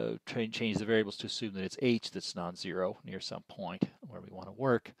change the variables to assume that it's h that's non-zero near some point where we want to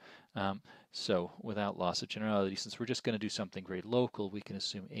work. So without loss of generality, since we're just going to do something very local, we can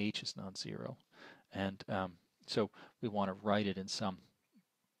assume h is non-zero. And so we want to write it in some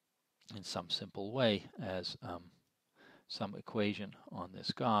simple way as some equation on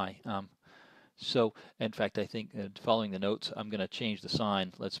this guy. So in fact, I think following the notes, I'm going to change the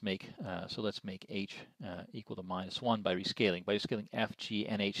sign. Let's make h equal to -1 by rescaling. By rescaling f, g,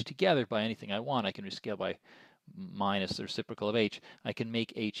 and h together by anything I want, I can rescale by minus the reciprocal of h, I can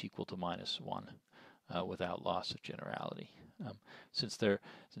make h equal to -1 without loss of generality. Since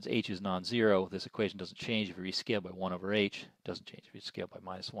h is non-zero, this equation doesn't change if you rescale by 1 over h. It doesn't change if you scale by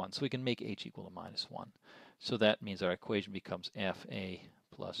 -1. So we can make h equal to -1. So that means our equation becomes fa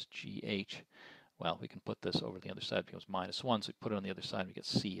plus gh. Well, we can put this over the other side. It becomes -1. So we put it on the other side, and we get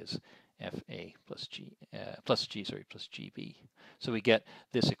c as fa plus gb. So we get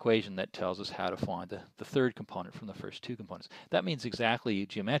this equation that tells us how to find the third component from the first two components. That means exactly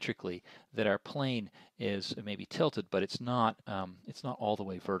geometrically that our plane is maybe tilted, but it's not all the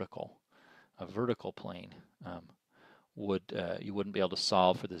way vertical. A vertical plane you wouldn't be able to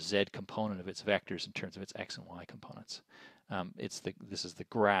solve for the z component of its vectors in terms of its x and y components. This is the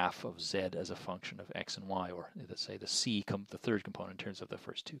graph of z as a function of x and y, or let's say the third component in terms of the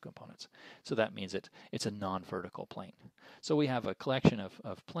first two components. So that means it's a non-vertical plane. So we have a collection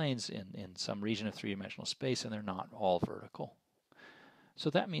of planes in some region of three-dimensional space, and they're not all vertical. So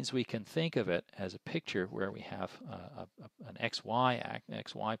that means we can think of it as a picture where we have an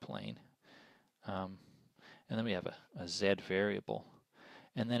xy plane, and then we have a z variable,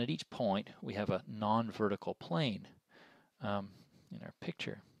 and then at each point we have a non-vertical plane. In our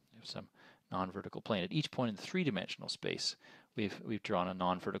picture, we have some non-vertical plane. At each point in the three-dimensional space, we've drawn a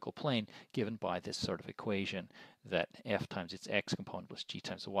non-vertical plane given by this sort of equation that f times its x component plus g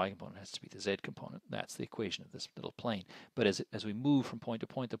times the y component has to be the z component. That's the equation of this little plane. But as we move from point to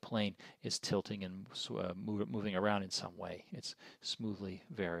point, the plane is tilting and moving around in some way. It's smoothly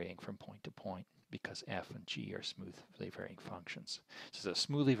varying from point to point, because f and g are smoothly varying functions. So it's a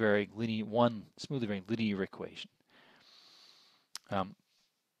smoothly varying linear equation.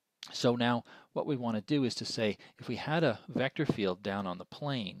 So now what we want to do is to say, if we had a vector field down on the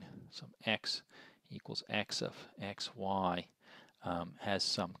plane, some x equals x of xy, has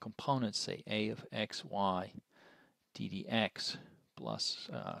some components, say a of xy ddx plus,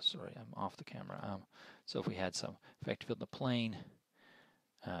 sorry, I'm off the camera. So if we had some vector field in the plane,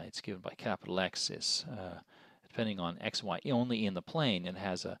 it's given by capital X, is depending on xy only in the plane, and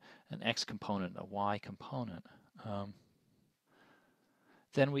has an x component and a y component.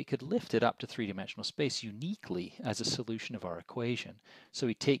 Then we could lift it up to three-dimensional space uniquely as a solution of our equation. So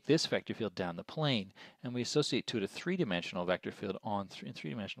we take this vector field down the plane, and we associate to it a three-dimensional vector field in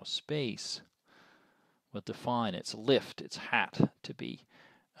three-dimensional space. We'll define its lift, its hat, to be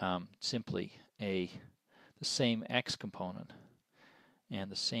simply the same x component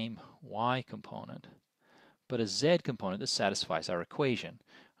and the same y component, but a z component that satisfies our equation.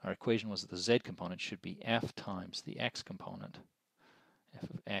 Our equation was that the z component should be f times the x component. F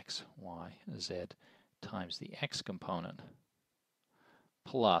of x, y, z times the x component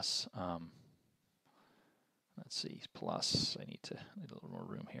plus, let's see, plus, I need a little more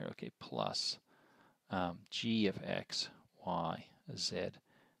room here, okay, plus g of x, y, z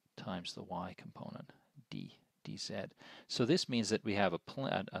times the y component, dz. So this means that we have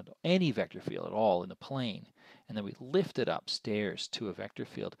any vector field at all in the plane, and then we lift it upstairs to a vector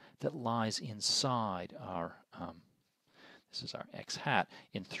field that lies inside our this is our x hat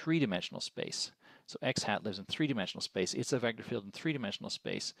in three-dimensional space. So x hat lives in three-dimensional space. It's a vector field in three-dimensional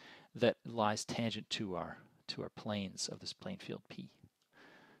space that lies tangent to our planes of this plane field P.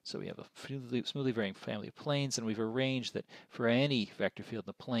 So we have a smoothly varying family of planes, and we've arranged that for any vector field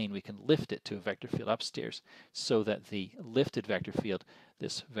in the plane, we can lift it to a vector field upstairs, so that the lifted vector field,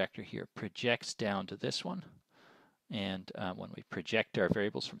 this vector here, projects down to this one. And when we project our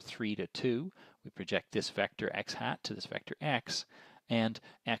variables from 3 to 2, we project this vector x hat to this vector x, and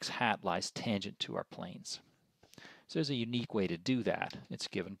x hat lies tangent to our planes. So there's a unique way to do that. It's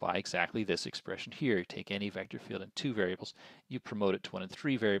given by exactly this expression here. You take any vector field in 2 variables, you promote it to 1 in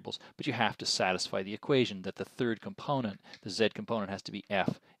 3 variables, but you have to satisfy the equation that the third component, the z component, has to be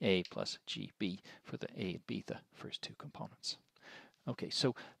f a plus g b for the a and b, the first 2 components. Okay,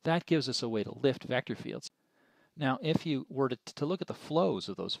 so that gives us a way to lift vector fields. Now, if you were to look at the flows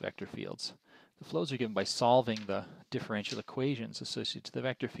of those vector fields, the flows are given by solving the differential equations associated to the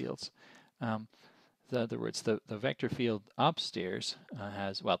vector fields. In other words, the vector field upstairs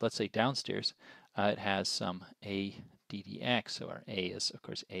has, well, let's say downstairs, it has some a ddx, so our a is, of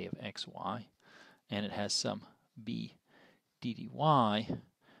course, a of xy, and it has some b ddy,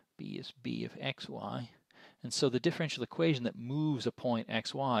 b is b of xy. And so the differential equation that moves a point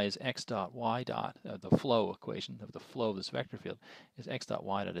xy is x dot y dot, the flow equation of the flow of this vector field is x dot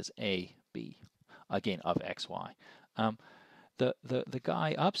y dot is a b, again, of xy. The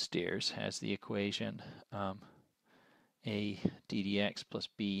guy upstairs has the equation a ddx plus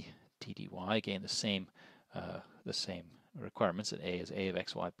b ddy, again the same requirements, that a is a of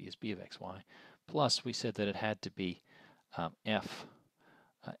xy, b is b of xy, plus we said that it had to be f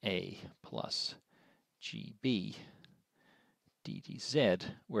a plus gb ddz,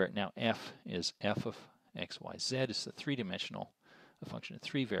 where now f is f of x, y, z is the three-dimensional, a function of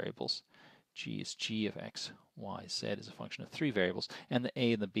three variables. G is g of x, y, z is a function of three variables, and the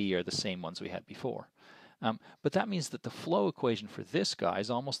a and the b are the same ones we had before. But that means that the flow equation for this guy is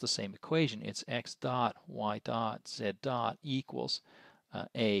almost the same equation. It's x dot, y dot, z dot equals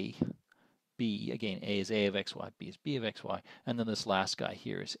a, b. Again, a is a of x, y, b is b of x, y. And then this last guy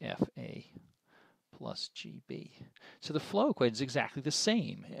here is f a plus gb. So the flow equation is exactly the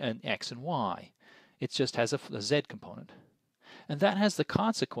same in x and y. It just has a z component. And that has the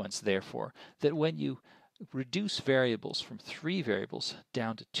consequence, therefore, that when you reduce variables from three variables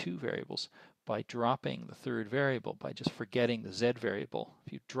down to two variables, by dropping the third variable, by just forgetting the z variable,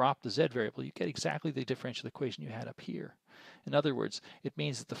 if you drop the z variable, you get exactly the differential equation you had up here. In other words, it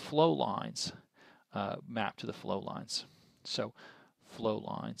means that the flow lines map to the flow lines. So flow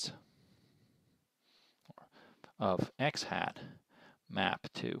lines of x hat map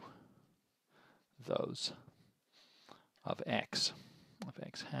to those of x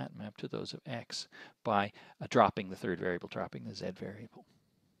hat map to those of x by dropping the third variable, dropping the z variable.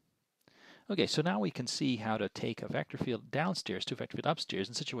 Okay, so now we can see how to take a vector field downstairs to a vector field upstairs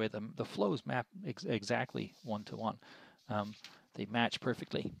in such a way that the flows map exactly one-to-one. They match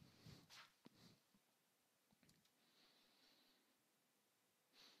perfectly.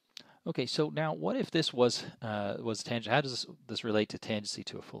 Okay, so now what if this was tangent? How does this relate to tangency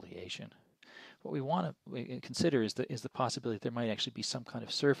to a foliation? What we want to consider is the possibility that there might actually be some kind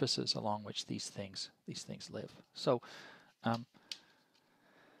of surfaces along which these things live. So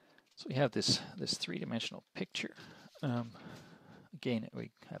so we have this three-dimensional picture. Again,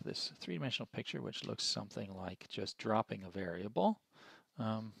 we have this three-dimensional picture which looks something like just dropping a variable. We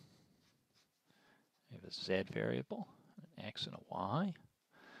have a z variable, an x and a y,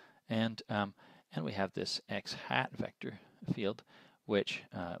 and we have this x hat vector field which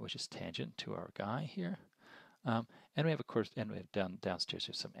is tangent to our guy here. And we have, of course, and we have downstairs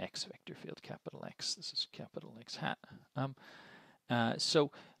there's some x vector field, capital X. This is capital X hat.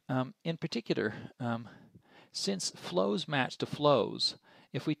 In particular, since flows match to flows,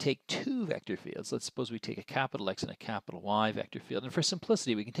 if we take two vector fields, let's suppose we take a capital X and a capital Y vector field, and for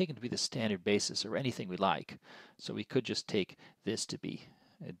simplicity we can take them to be the standard basis or anything we like. So we could just take this to be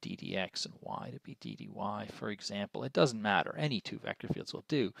ddx and y to be ddy, for example. It doesn't matter. Any two vector fields will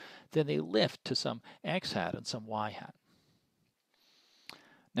do. Then they lift to some x hat and some y hat.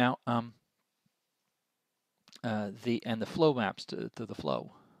 Now, the flow maps to the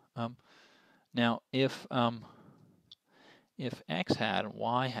flow. Now, if x hat and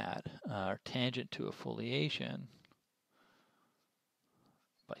y hat are tangent to a foliation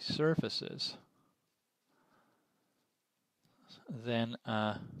by surfaces, then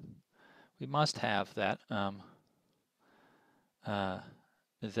we must have that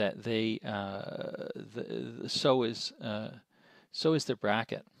so is the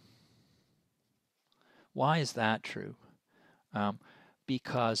bracket. Why is that true?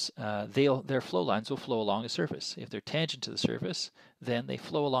 Because their flow lines will flow along the surface. If they're tangent to the surface, then they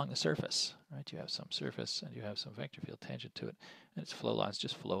flow along the surface. Right? You have some surface and you have some vector field tangent to it, and its flow lines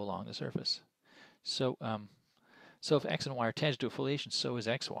just flow along the surface. So so if x and y are tangent to a foliation, so is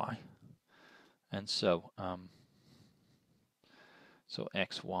xy, and so so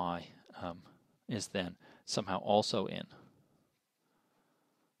xy is then somehow also in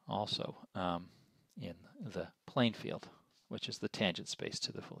the plane field, which is the tangent space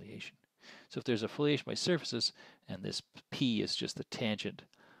to the foliation. So if there's a foliation by surfaces, and this P is just the tangent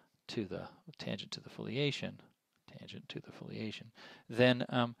to the foliation, then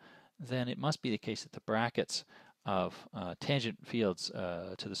it must be the case that the brackets of tangent fields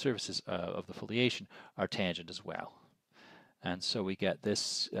to the surfaces of the foliation are tangent as well. And so we get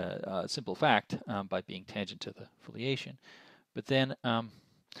this simple fact by being tangent to the foliation. But then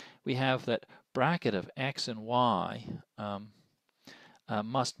we have that bracket of x and y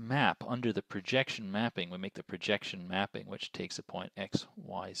must map under the projection mapping. We make the projection mapping, which takes a point x,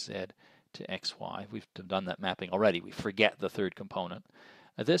 y, z to x, y. We've done that mapping already. We forget the third component.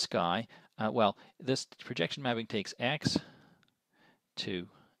 This guy, this projection mapping takes x hat to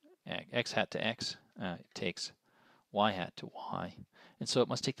x, it takes y hat to y, and so it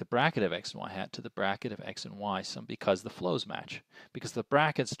must take the bracket of x and y hat to the bracket of x and y because the flows match. Because the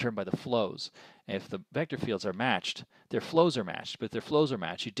brackets are determined by the flows. If the vector fields are matched, their flows are matched. But if their flows are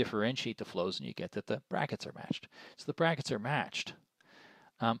matched, you differentiate the flows and you get that the brackets are matched. So the brackets are matched.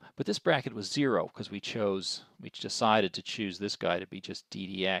 But this bracket was 0 because we decided to choose this guy to be just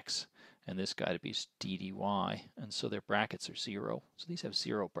ddx and this guy to be d dy, and so their brackets are 0. So these have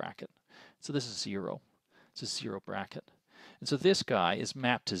 0 bracket. So this is 0. It's a 0 bracket. And so this guy is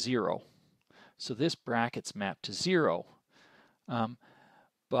mapped to 0. So this bracket's mapped to 0,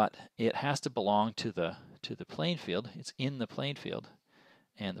 but it has to belong to the plane field. It's in the plane field,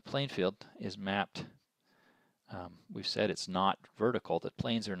 and the plane field is mapped. We've said it's not vertical, that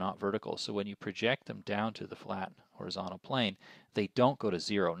planes are not vertical. So when you project them down to the flat horizontal plane, they don't go to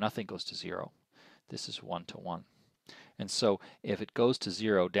 0. Nothing goes to 0. This is 1 to 1. And so if it goes to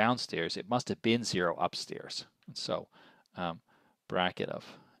 0 downstairs, it must have been 0 upstairs. And so bracket of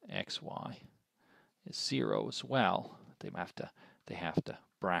xy is 0 as well. They have to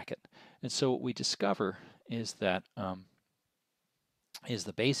bracket. And so what we discover is that is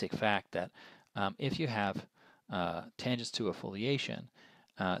the basic fact that if you have tangents to a foliation,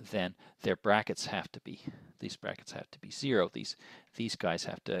 then their brackets have to be, these brackets have to be 0. These guys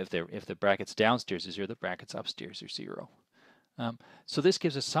have to, if the brackets downstairs is 0, the brackets upstairs are 0. So this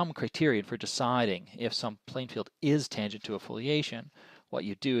gives us some criterion for deciding if some plane field is tangent to a foliation. What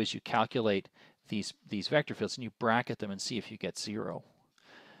you do is you calculate these vector fields and you bracket them and see if you get 0.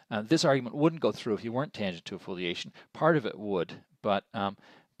 This argument wouldn't go through if you weren't tangent to a foliation. Part of it would, but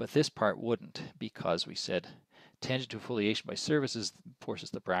this part wouldn't, because we said tangent to a foliation by surfaces forces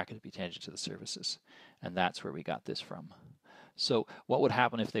the bracket to be tangent to the surfaces, and that's where we got this from. So what would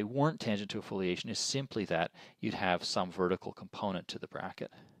happen if they weren't tangent to a foliation is simply that you'd have some vertical component to the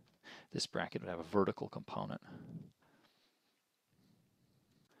bracket. This bracket would have a vertical component.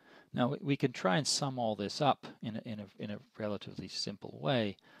 Now we can try and sum all this up in a relatively simple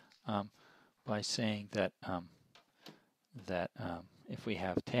way by saying that if we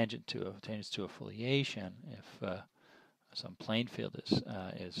have tangents to a foliation, if some plane field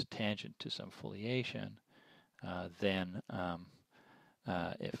is tangent to some foliation, then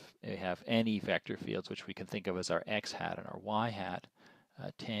if we have any vector fields, which we can think of as our x hat and our y hat,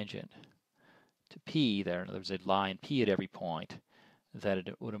 tangent to P, there, in other words, they'd lie in P at every point, that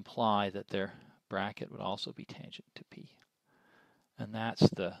it would imply that their bracket would also be tangent to P. And that's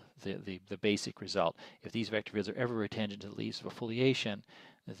the basic result. If these vector fields are ever tangent to the leaves of a foliation,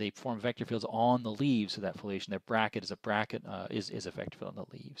 they form vector fields on the leaves of that foliation. Their bracket is a vector field on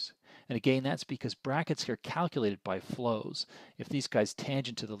the leaves. And again, that's because brackets are calculated by flows. If these guys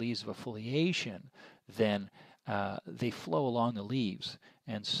tangent to the leaves of a foliation, then they flow along the leaves,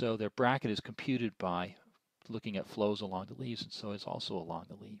 and so their bracket is computed by looking at flows along the leaves, and so it's also along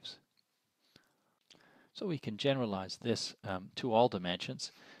the leaves. So we can generalize this to all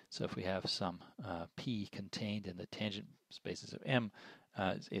dimensions. So if we have some P contained in the tangent spaces of M,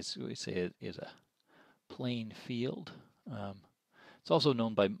 we say is a plane field. It's also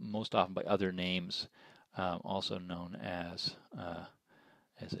known most often by other names, also known as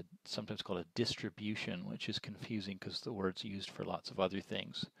sometimes called a distribution, which is confusing because the word's used for lots of other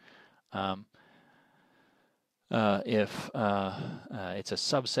things. If it's a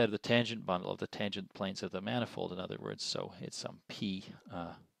subset of the tangent bundle of the tangent planes of the manifold, in other words, so it's some P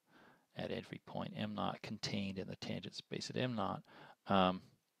at every point M naught contained in the tangent space at M naught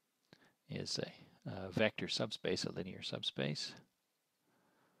is a vector subspace, a linear subspace.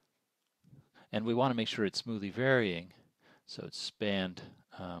 And we want to make sure it's smoothly varying, so it's spanned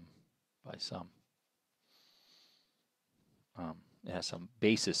by some, it has some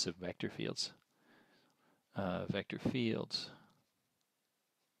basis of vector fields. Vector fields,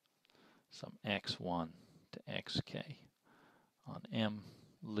 some x1 to xk on M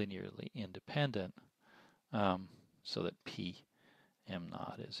linearly independent, so that P M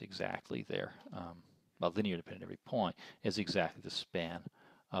naught is exactly there. Well, linear independent every point is exactly the span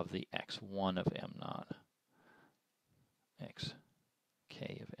of the x1 of M naught,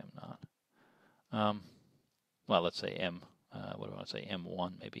 xk of M naught. Well, let's say M. What do I want to say?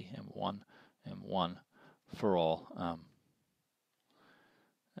 M1, maybe M1 for all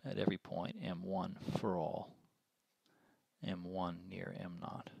at every point, M1 for all, M1 near M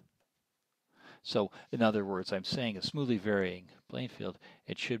naught. So in other words, I'm saying a smoothly varying plane field,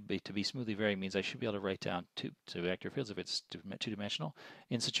 it should be, to be smoothly varying means I should be able to write down two vector fields if it's two-dimensional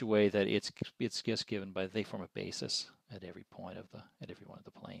in such a way that it's just given by, they form a basis at every point of every one of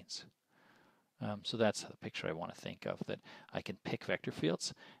the planes. So that's the picture I want to think of, that I can pick vector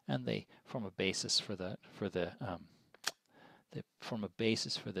fields and they form a basis for they form a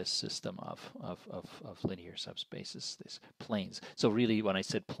basis for this system of linear subspaces, these planes. So really, when I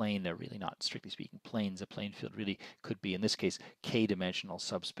said plane, they're really not, strictly speaking, planes. A plane field really could be, in this case, k-dimensional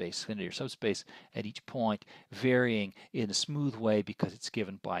subspace, linear subspace at each point, varying in a smooth way because it's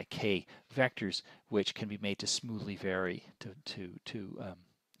given by k vectors, which can be made to smoothly vary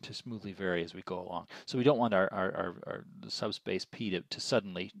to smoothly vary as we go along. So we don't want our subspace P to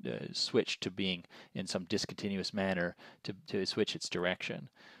suddenly switch to being in some discontinuous manner to switch its direction.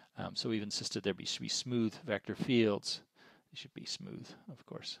 So we've insisted there should be smooth vector fields. They should be smooth, of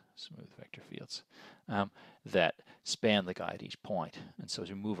course, smooth vector fields that span the guy at each point. And so as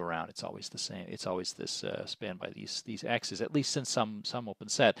we move around, it's always the same. It's always this spanned by these x's, at least in some open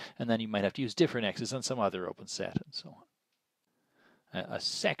set. And then you might have to use different x's on some other open set, and so on. A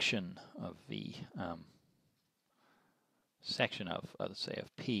section of V, section of let's say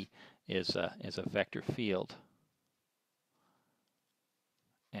of P, is a vector field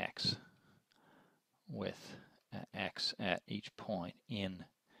x with x at each point in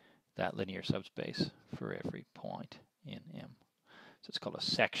that linear subspace for every point in M. So it's called a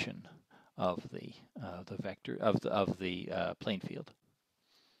section of the vector of the plane field.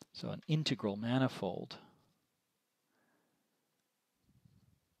 So an integral manifold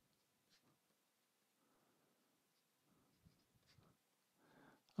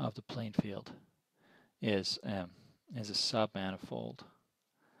of the plane field is a submanifold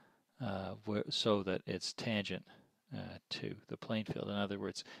so that it's tangent to the plane field. In other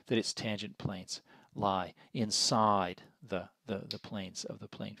words, that its tangent planes lie inside the planes of the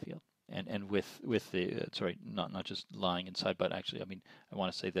plane field. And with the sorry, not just lying inside, but actually, I mean, I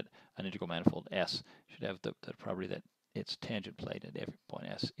want to say that an integral manifold S should have the property that its tangent plane at every point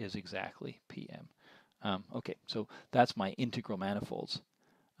S is exactly PM. Okay, so that's my integral manifolds.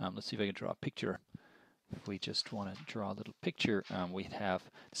 Let's see if I can draw a picture. If we just want to draw a little picture, we'd have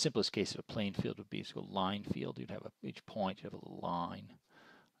the simplest case of a plane field would be a line field. You'd have each point, you have a little line,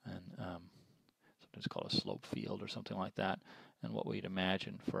 and sometimes called a slope field or something like that. And what we'd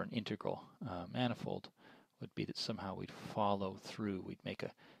imagine for an integral manifold would be that somehow we'd follow through, we'd make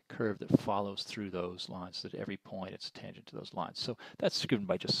a curve that follows through those lines, so that every point it's tangent to those lines. So that's given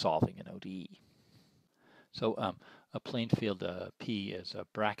by just solving an ODE. So a plane field P is a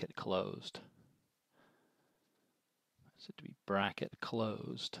bracket closed. So to be bracket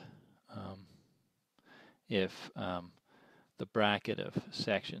closed if the bracket of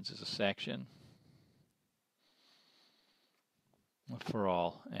sections is a section for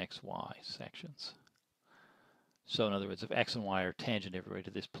all x, y sections. So in other words, if x and y are tangent everywhere to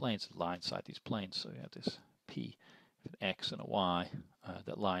this plane, so lie inside these planes, so you have this P, an x and a y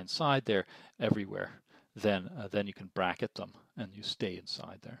that lie inside there everywhere, then you can bracket them and you stay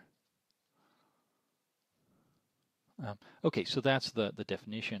inside there. Okay, so that's the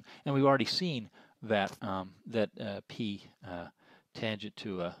definition, and we've already seen that P tangent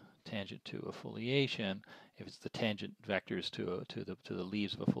to a foliation, if it's the tangent vectors to the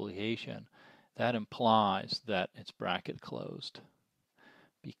leaves of a foliation, that implies that it's bracket closed,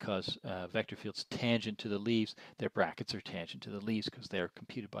 because vector fields tangent to the leaves, their brackets are tangent to the leaves because they are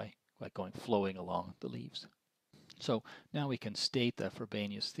computed by flowing along the leaves. So now we can state the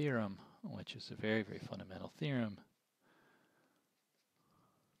Frobenius theorem, which is a very, very fundamental theorem.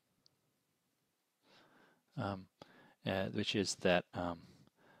 Which is that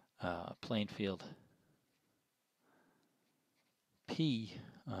plane field P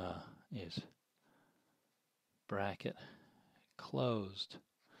is bracket closed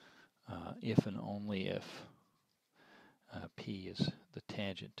if and only if P is the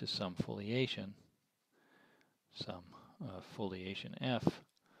tangent to some foliation, F,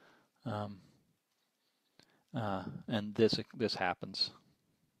 and this happens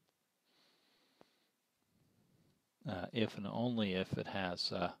if and only if it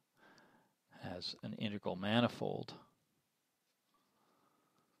has an integral manifold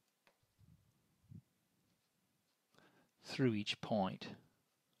through each point.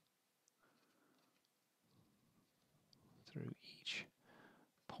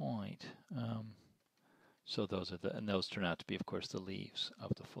 So those are and those turn out to be, of course, the leaves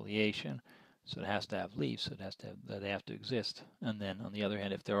of the foliation. So it has to have leaves, so they have to exist. And then on the other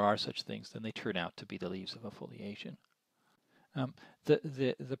hand, if there are such things, then they turn out to be the leaves of a foliation.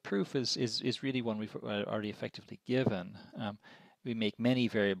 The proof is really one we've already effectively given. We make many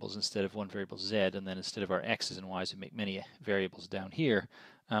variables instead of one variable z, and then instead of our x's and y's, we make many variables down here.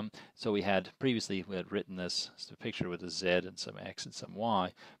 So we had written this as a picture with a z and some x and some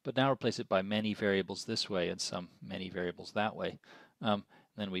y, but now replace it by many variables this way and some many variables that way.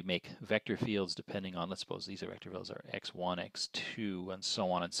 Then we make vector fields depending on, let's suppose these are vector fields are x1, x2, and so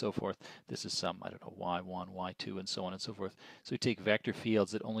on and so forth. This is some, I don't know, y1, y2, and so on and so forth. So we take vector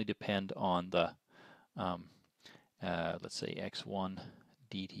fields that only depend on the, let's say x1,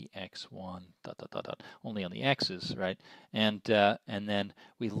 dt x1, only on the x's, right? And then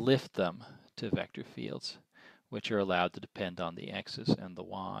we lift them to vector fields which are allowed to depend on the x's and the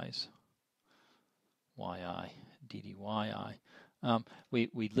y's, yi, ddy.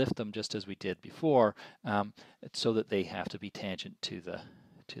 We lift them just as we did before, so that they have to be tangent to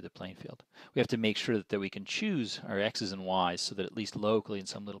the plane field. We have to make sure that we can choose our x's and y's so that at least locally in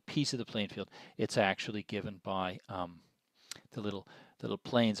some little piece of the plane field, it's actually given by the little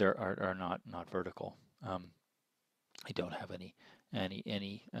planes are not vertical. They don't have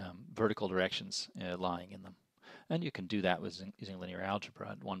any vertical directions lying in them. And you can do that with using linear algebra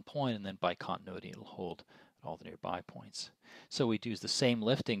at one point, and then by continuity it'll hold at all the nearby points. So we use the same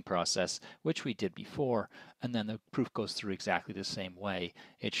lifting process which we did before, and then the proof goes through exactly the same way.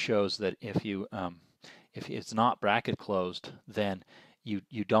 It shows that if it's not bracket closed, then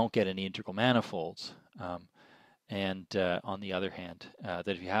you don't get any integral manifolds. And on the other hand, that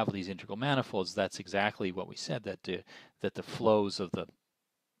if you have these integral manifolds, that's exactly what we said, that the flows of the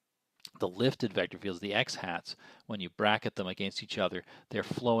lifted vector fields, the x-hats, when you bracket them against each other, they're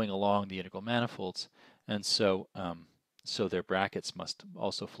flowing along the integral manifolds, and so their brackets must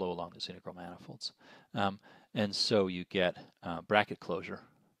also flow along those integral manifolds. And so you get bracket closure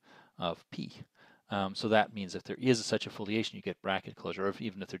of P. So that means if there is such a foliation, you get bracket closure, or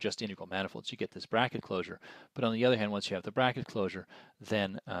even if they're just integral manifolds, you get this bracket closure. But on the other hand, once you have the bracket closure,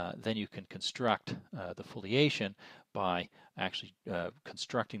 then you can construct the foliation by actually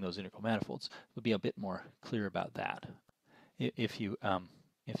constructing those integral manifolds. We'll be a bit more clear about that. If you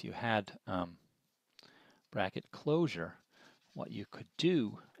had bracket closure, what you could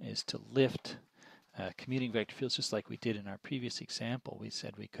do is to lift commuting vector fields just like we did in our previous example. We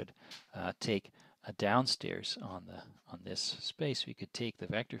said we could take downstairs on this space, we could take the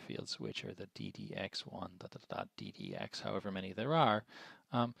vector fields, which are the ddx1, ddx, however many there are,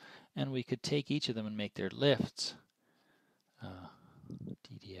 and we could take each of them and make their lifts.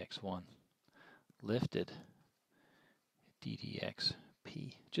 ddx1 lifted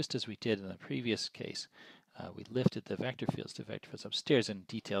ddxp, just as we did in the previous case. We lifted the vector fields to vector fields upstairs, and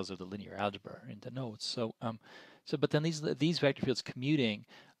details of the linear algebra in the notes. But then these vector fields commuting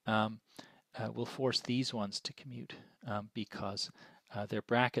will force these ones to commute because their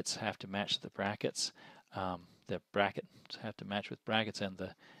brackets have to match the brackets. The brackets have to match with brackets, and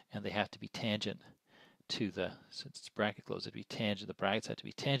they have to be tangent to since it's bracket closed, it'd be tangent. The brackets have to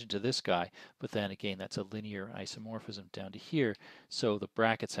be tangent to this guy, but then again, that's a linear isomorphism down to here. So the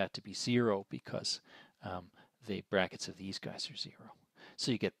brackets have to be 0 because the brackets of these guys are 0.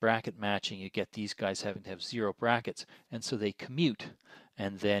 So you get bracket matching, you get these guys having to have 0 brackets, and so they commute,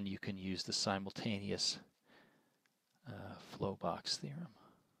 and then you can use the simultaneous flow box theorem.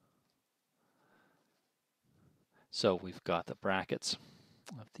 So we've got the brackets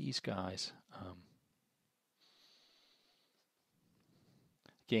of these guys.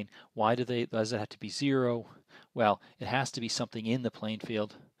 Again, why does it have to be 0? Well, it has to be something in the plane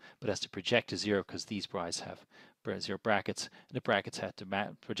field, but it has to project to 0 because these guys have 0 brackets, and the brackets have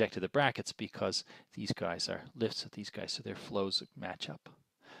to project to the brackets because these guys are lifts of these guys, so their flows match up.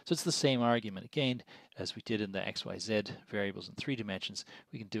 So it's the same argument again as we did in the x, y, z variables in 3 dimensions.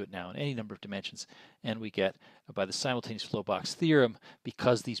 We can do it now in any number of dimensions, and we get, by the simultaneous flow box theorem,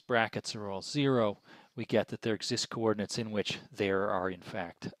 because these brackets are all 0, we get that there exist coordinates in which there are in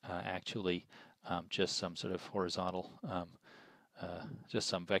fact actually just some sort of horizontal, just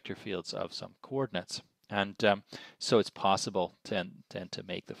some vector fields of some coordinates. And so it's possible then to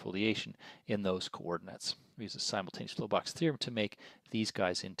make the foliation in those coordinates. We use the simultaneous flow box theorem to make these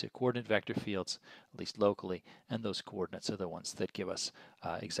guys into coordinate vector fields, at least locally, and those coordinates are the ones that give us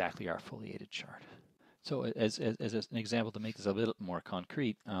exactly our foliated chart. So as an example to make this a little more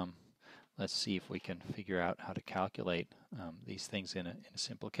concrete, let's see if we can figure out how to calculate these things in a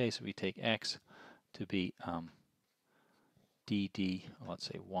simple case. If we take x to be dd, let's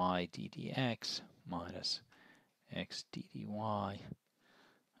say y ddx minus x ddy,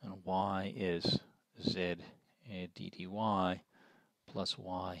 and y is z ddy plus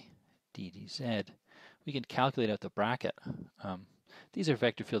y ddz, we can calculate out the bracket. These are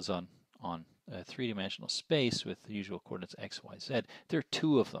vector fields on a 3-dimensional space with the usual coordinates x, y, z. There are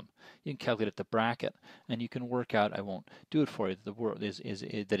 2 of them. You can calculate the bracket, and you can work out, I won't do it for you, the word is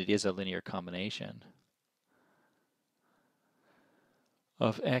that it is a linear combination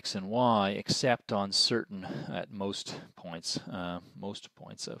of x and y, except on certain, at most points, not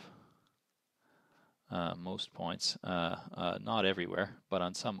everywhere, but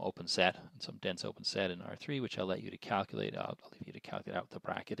on some open set, some dense open set in R3, which I'll let you to calculate out. I'll leave you to calculate out what the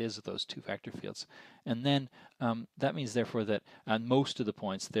bracket is of those 2 vector fields. And then that means, therefore, that on most of the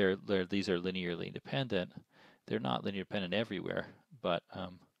points, these are linearly independent. They're not linearly dependent everywhere, but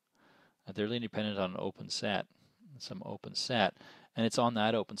they're linearly dependent on an open set. some open set, and it's on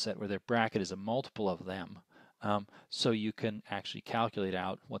that open set where their bracket is a multiple of them. So you can actually calculate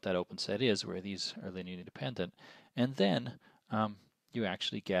out what that open set is, where these are linearly independent, and then you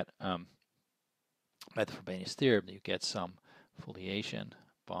actually get, by the Frobenius theorem, you get some foliation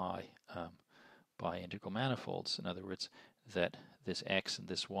by integral manifolds. In other words, that this x and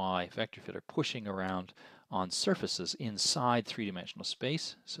this y vector field are pushing around on surfaces inside three-dimensional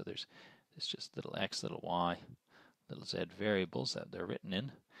space. So there's just little x, little y, little z variables that they're written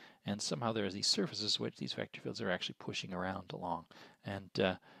in, and somehow there are these surfaces which these vector fields are actually pushing around along, and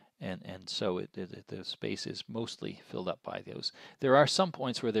so the space is mostly filled up by those. There are some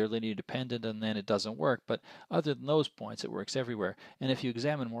points where they're linearly dependent and then it doesn't work, but other than those points it works everywhere. And if you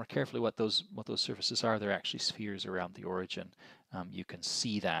examine more carefully what those surfaces are, they're actually spheres around the origin. You can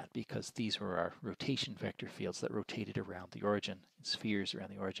see that because these were our rotation vector fields that rotated around the origin, spheres around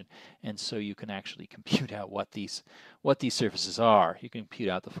the origin, and so you can actually compute out what these surfaces are. You can compute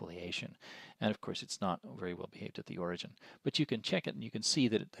out the foliation, and of course it's not very well behaved at the origin, but you can check it and you can see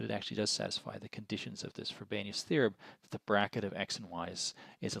that it actually does satisfy the conditions of this Frobenius theorem, that the bracket of x and y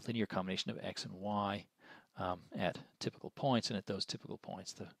is a linear combination of x and y at typical points, and at those typical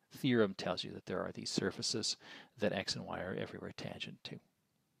points the theorem tells you that there are these surfaces that x and y are everywhere tangent to.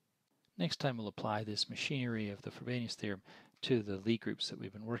 Next time we'll apply this machinery of the Frobenius theorem to the Lie groups that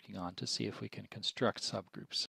we've been working on to see if we can construct subgroups.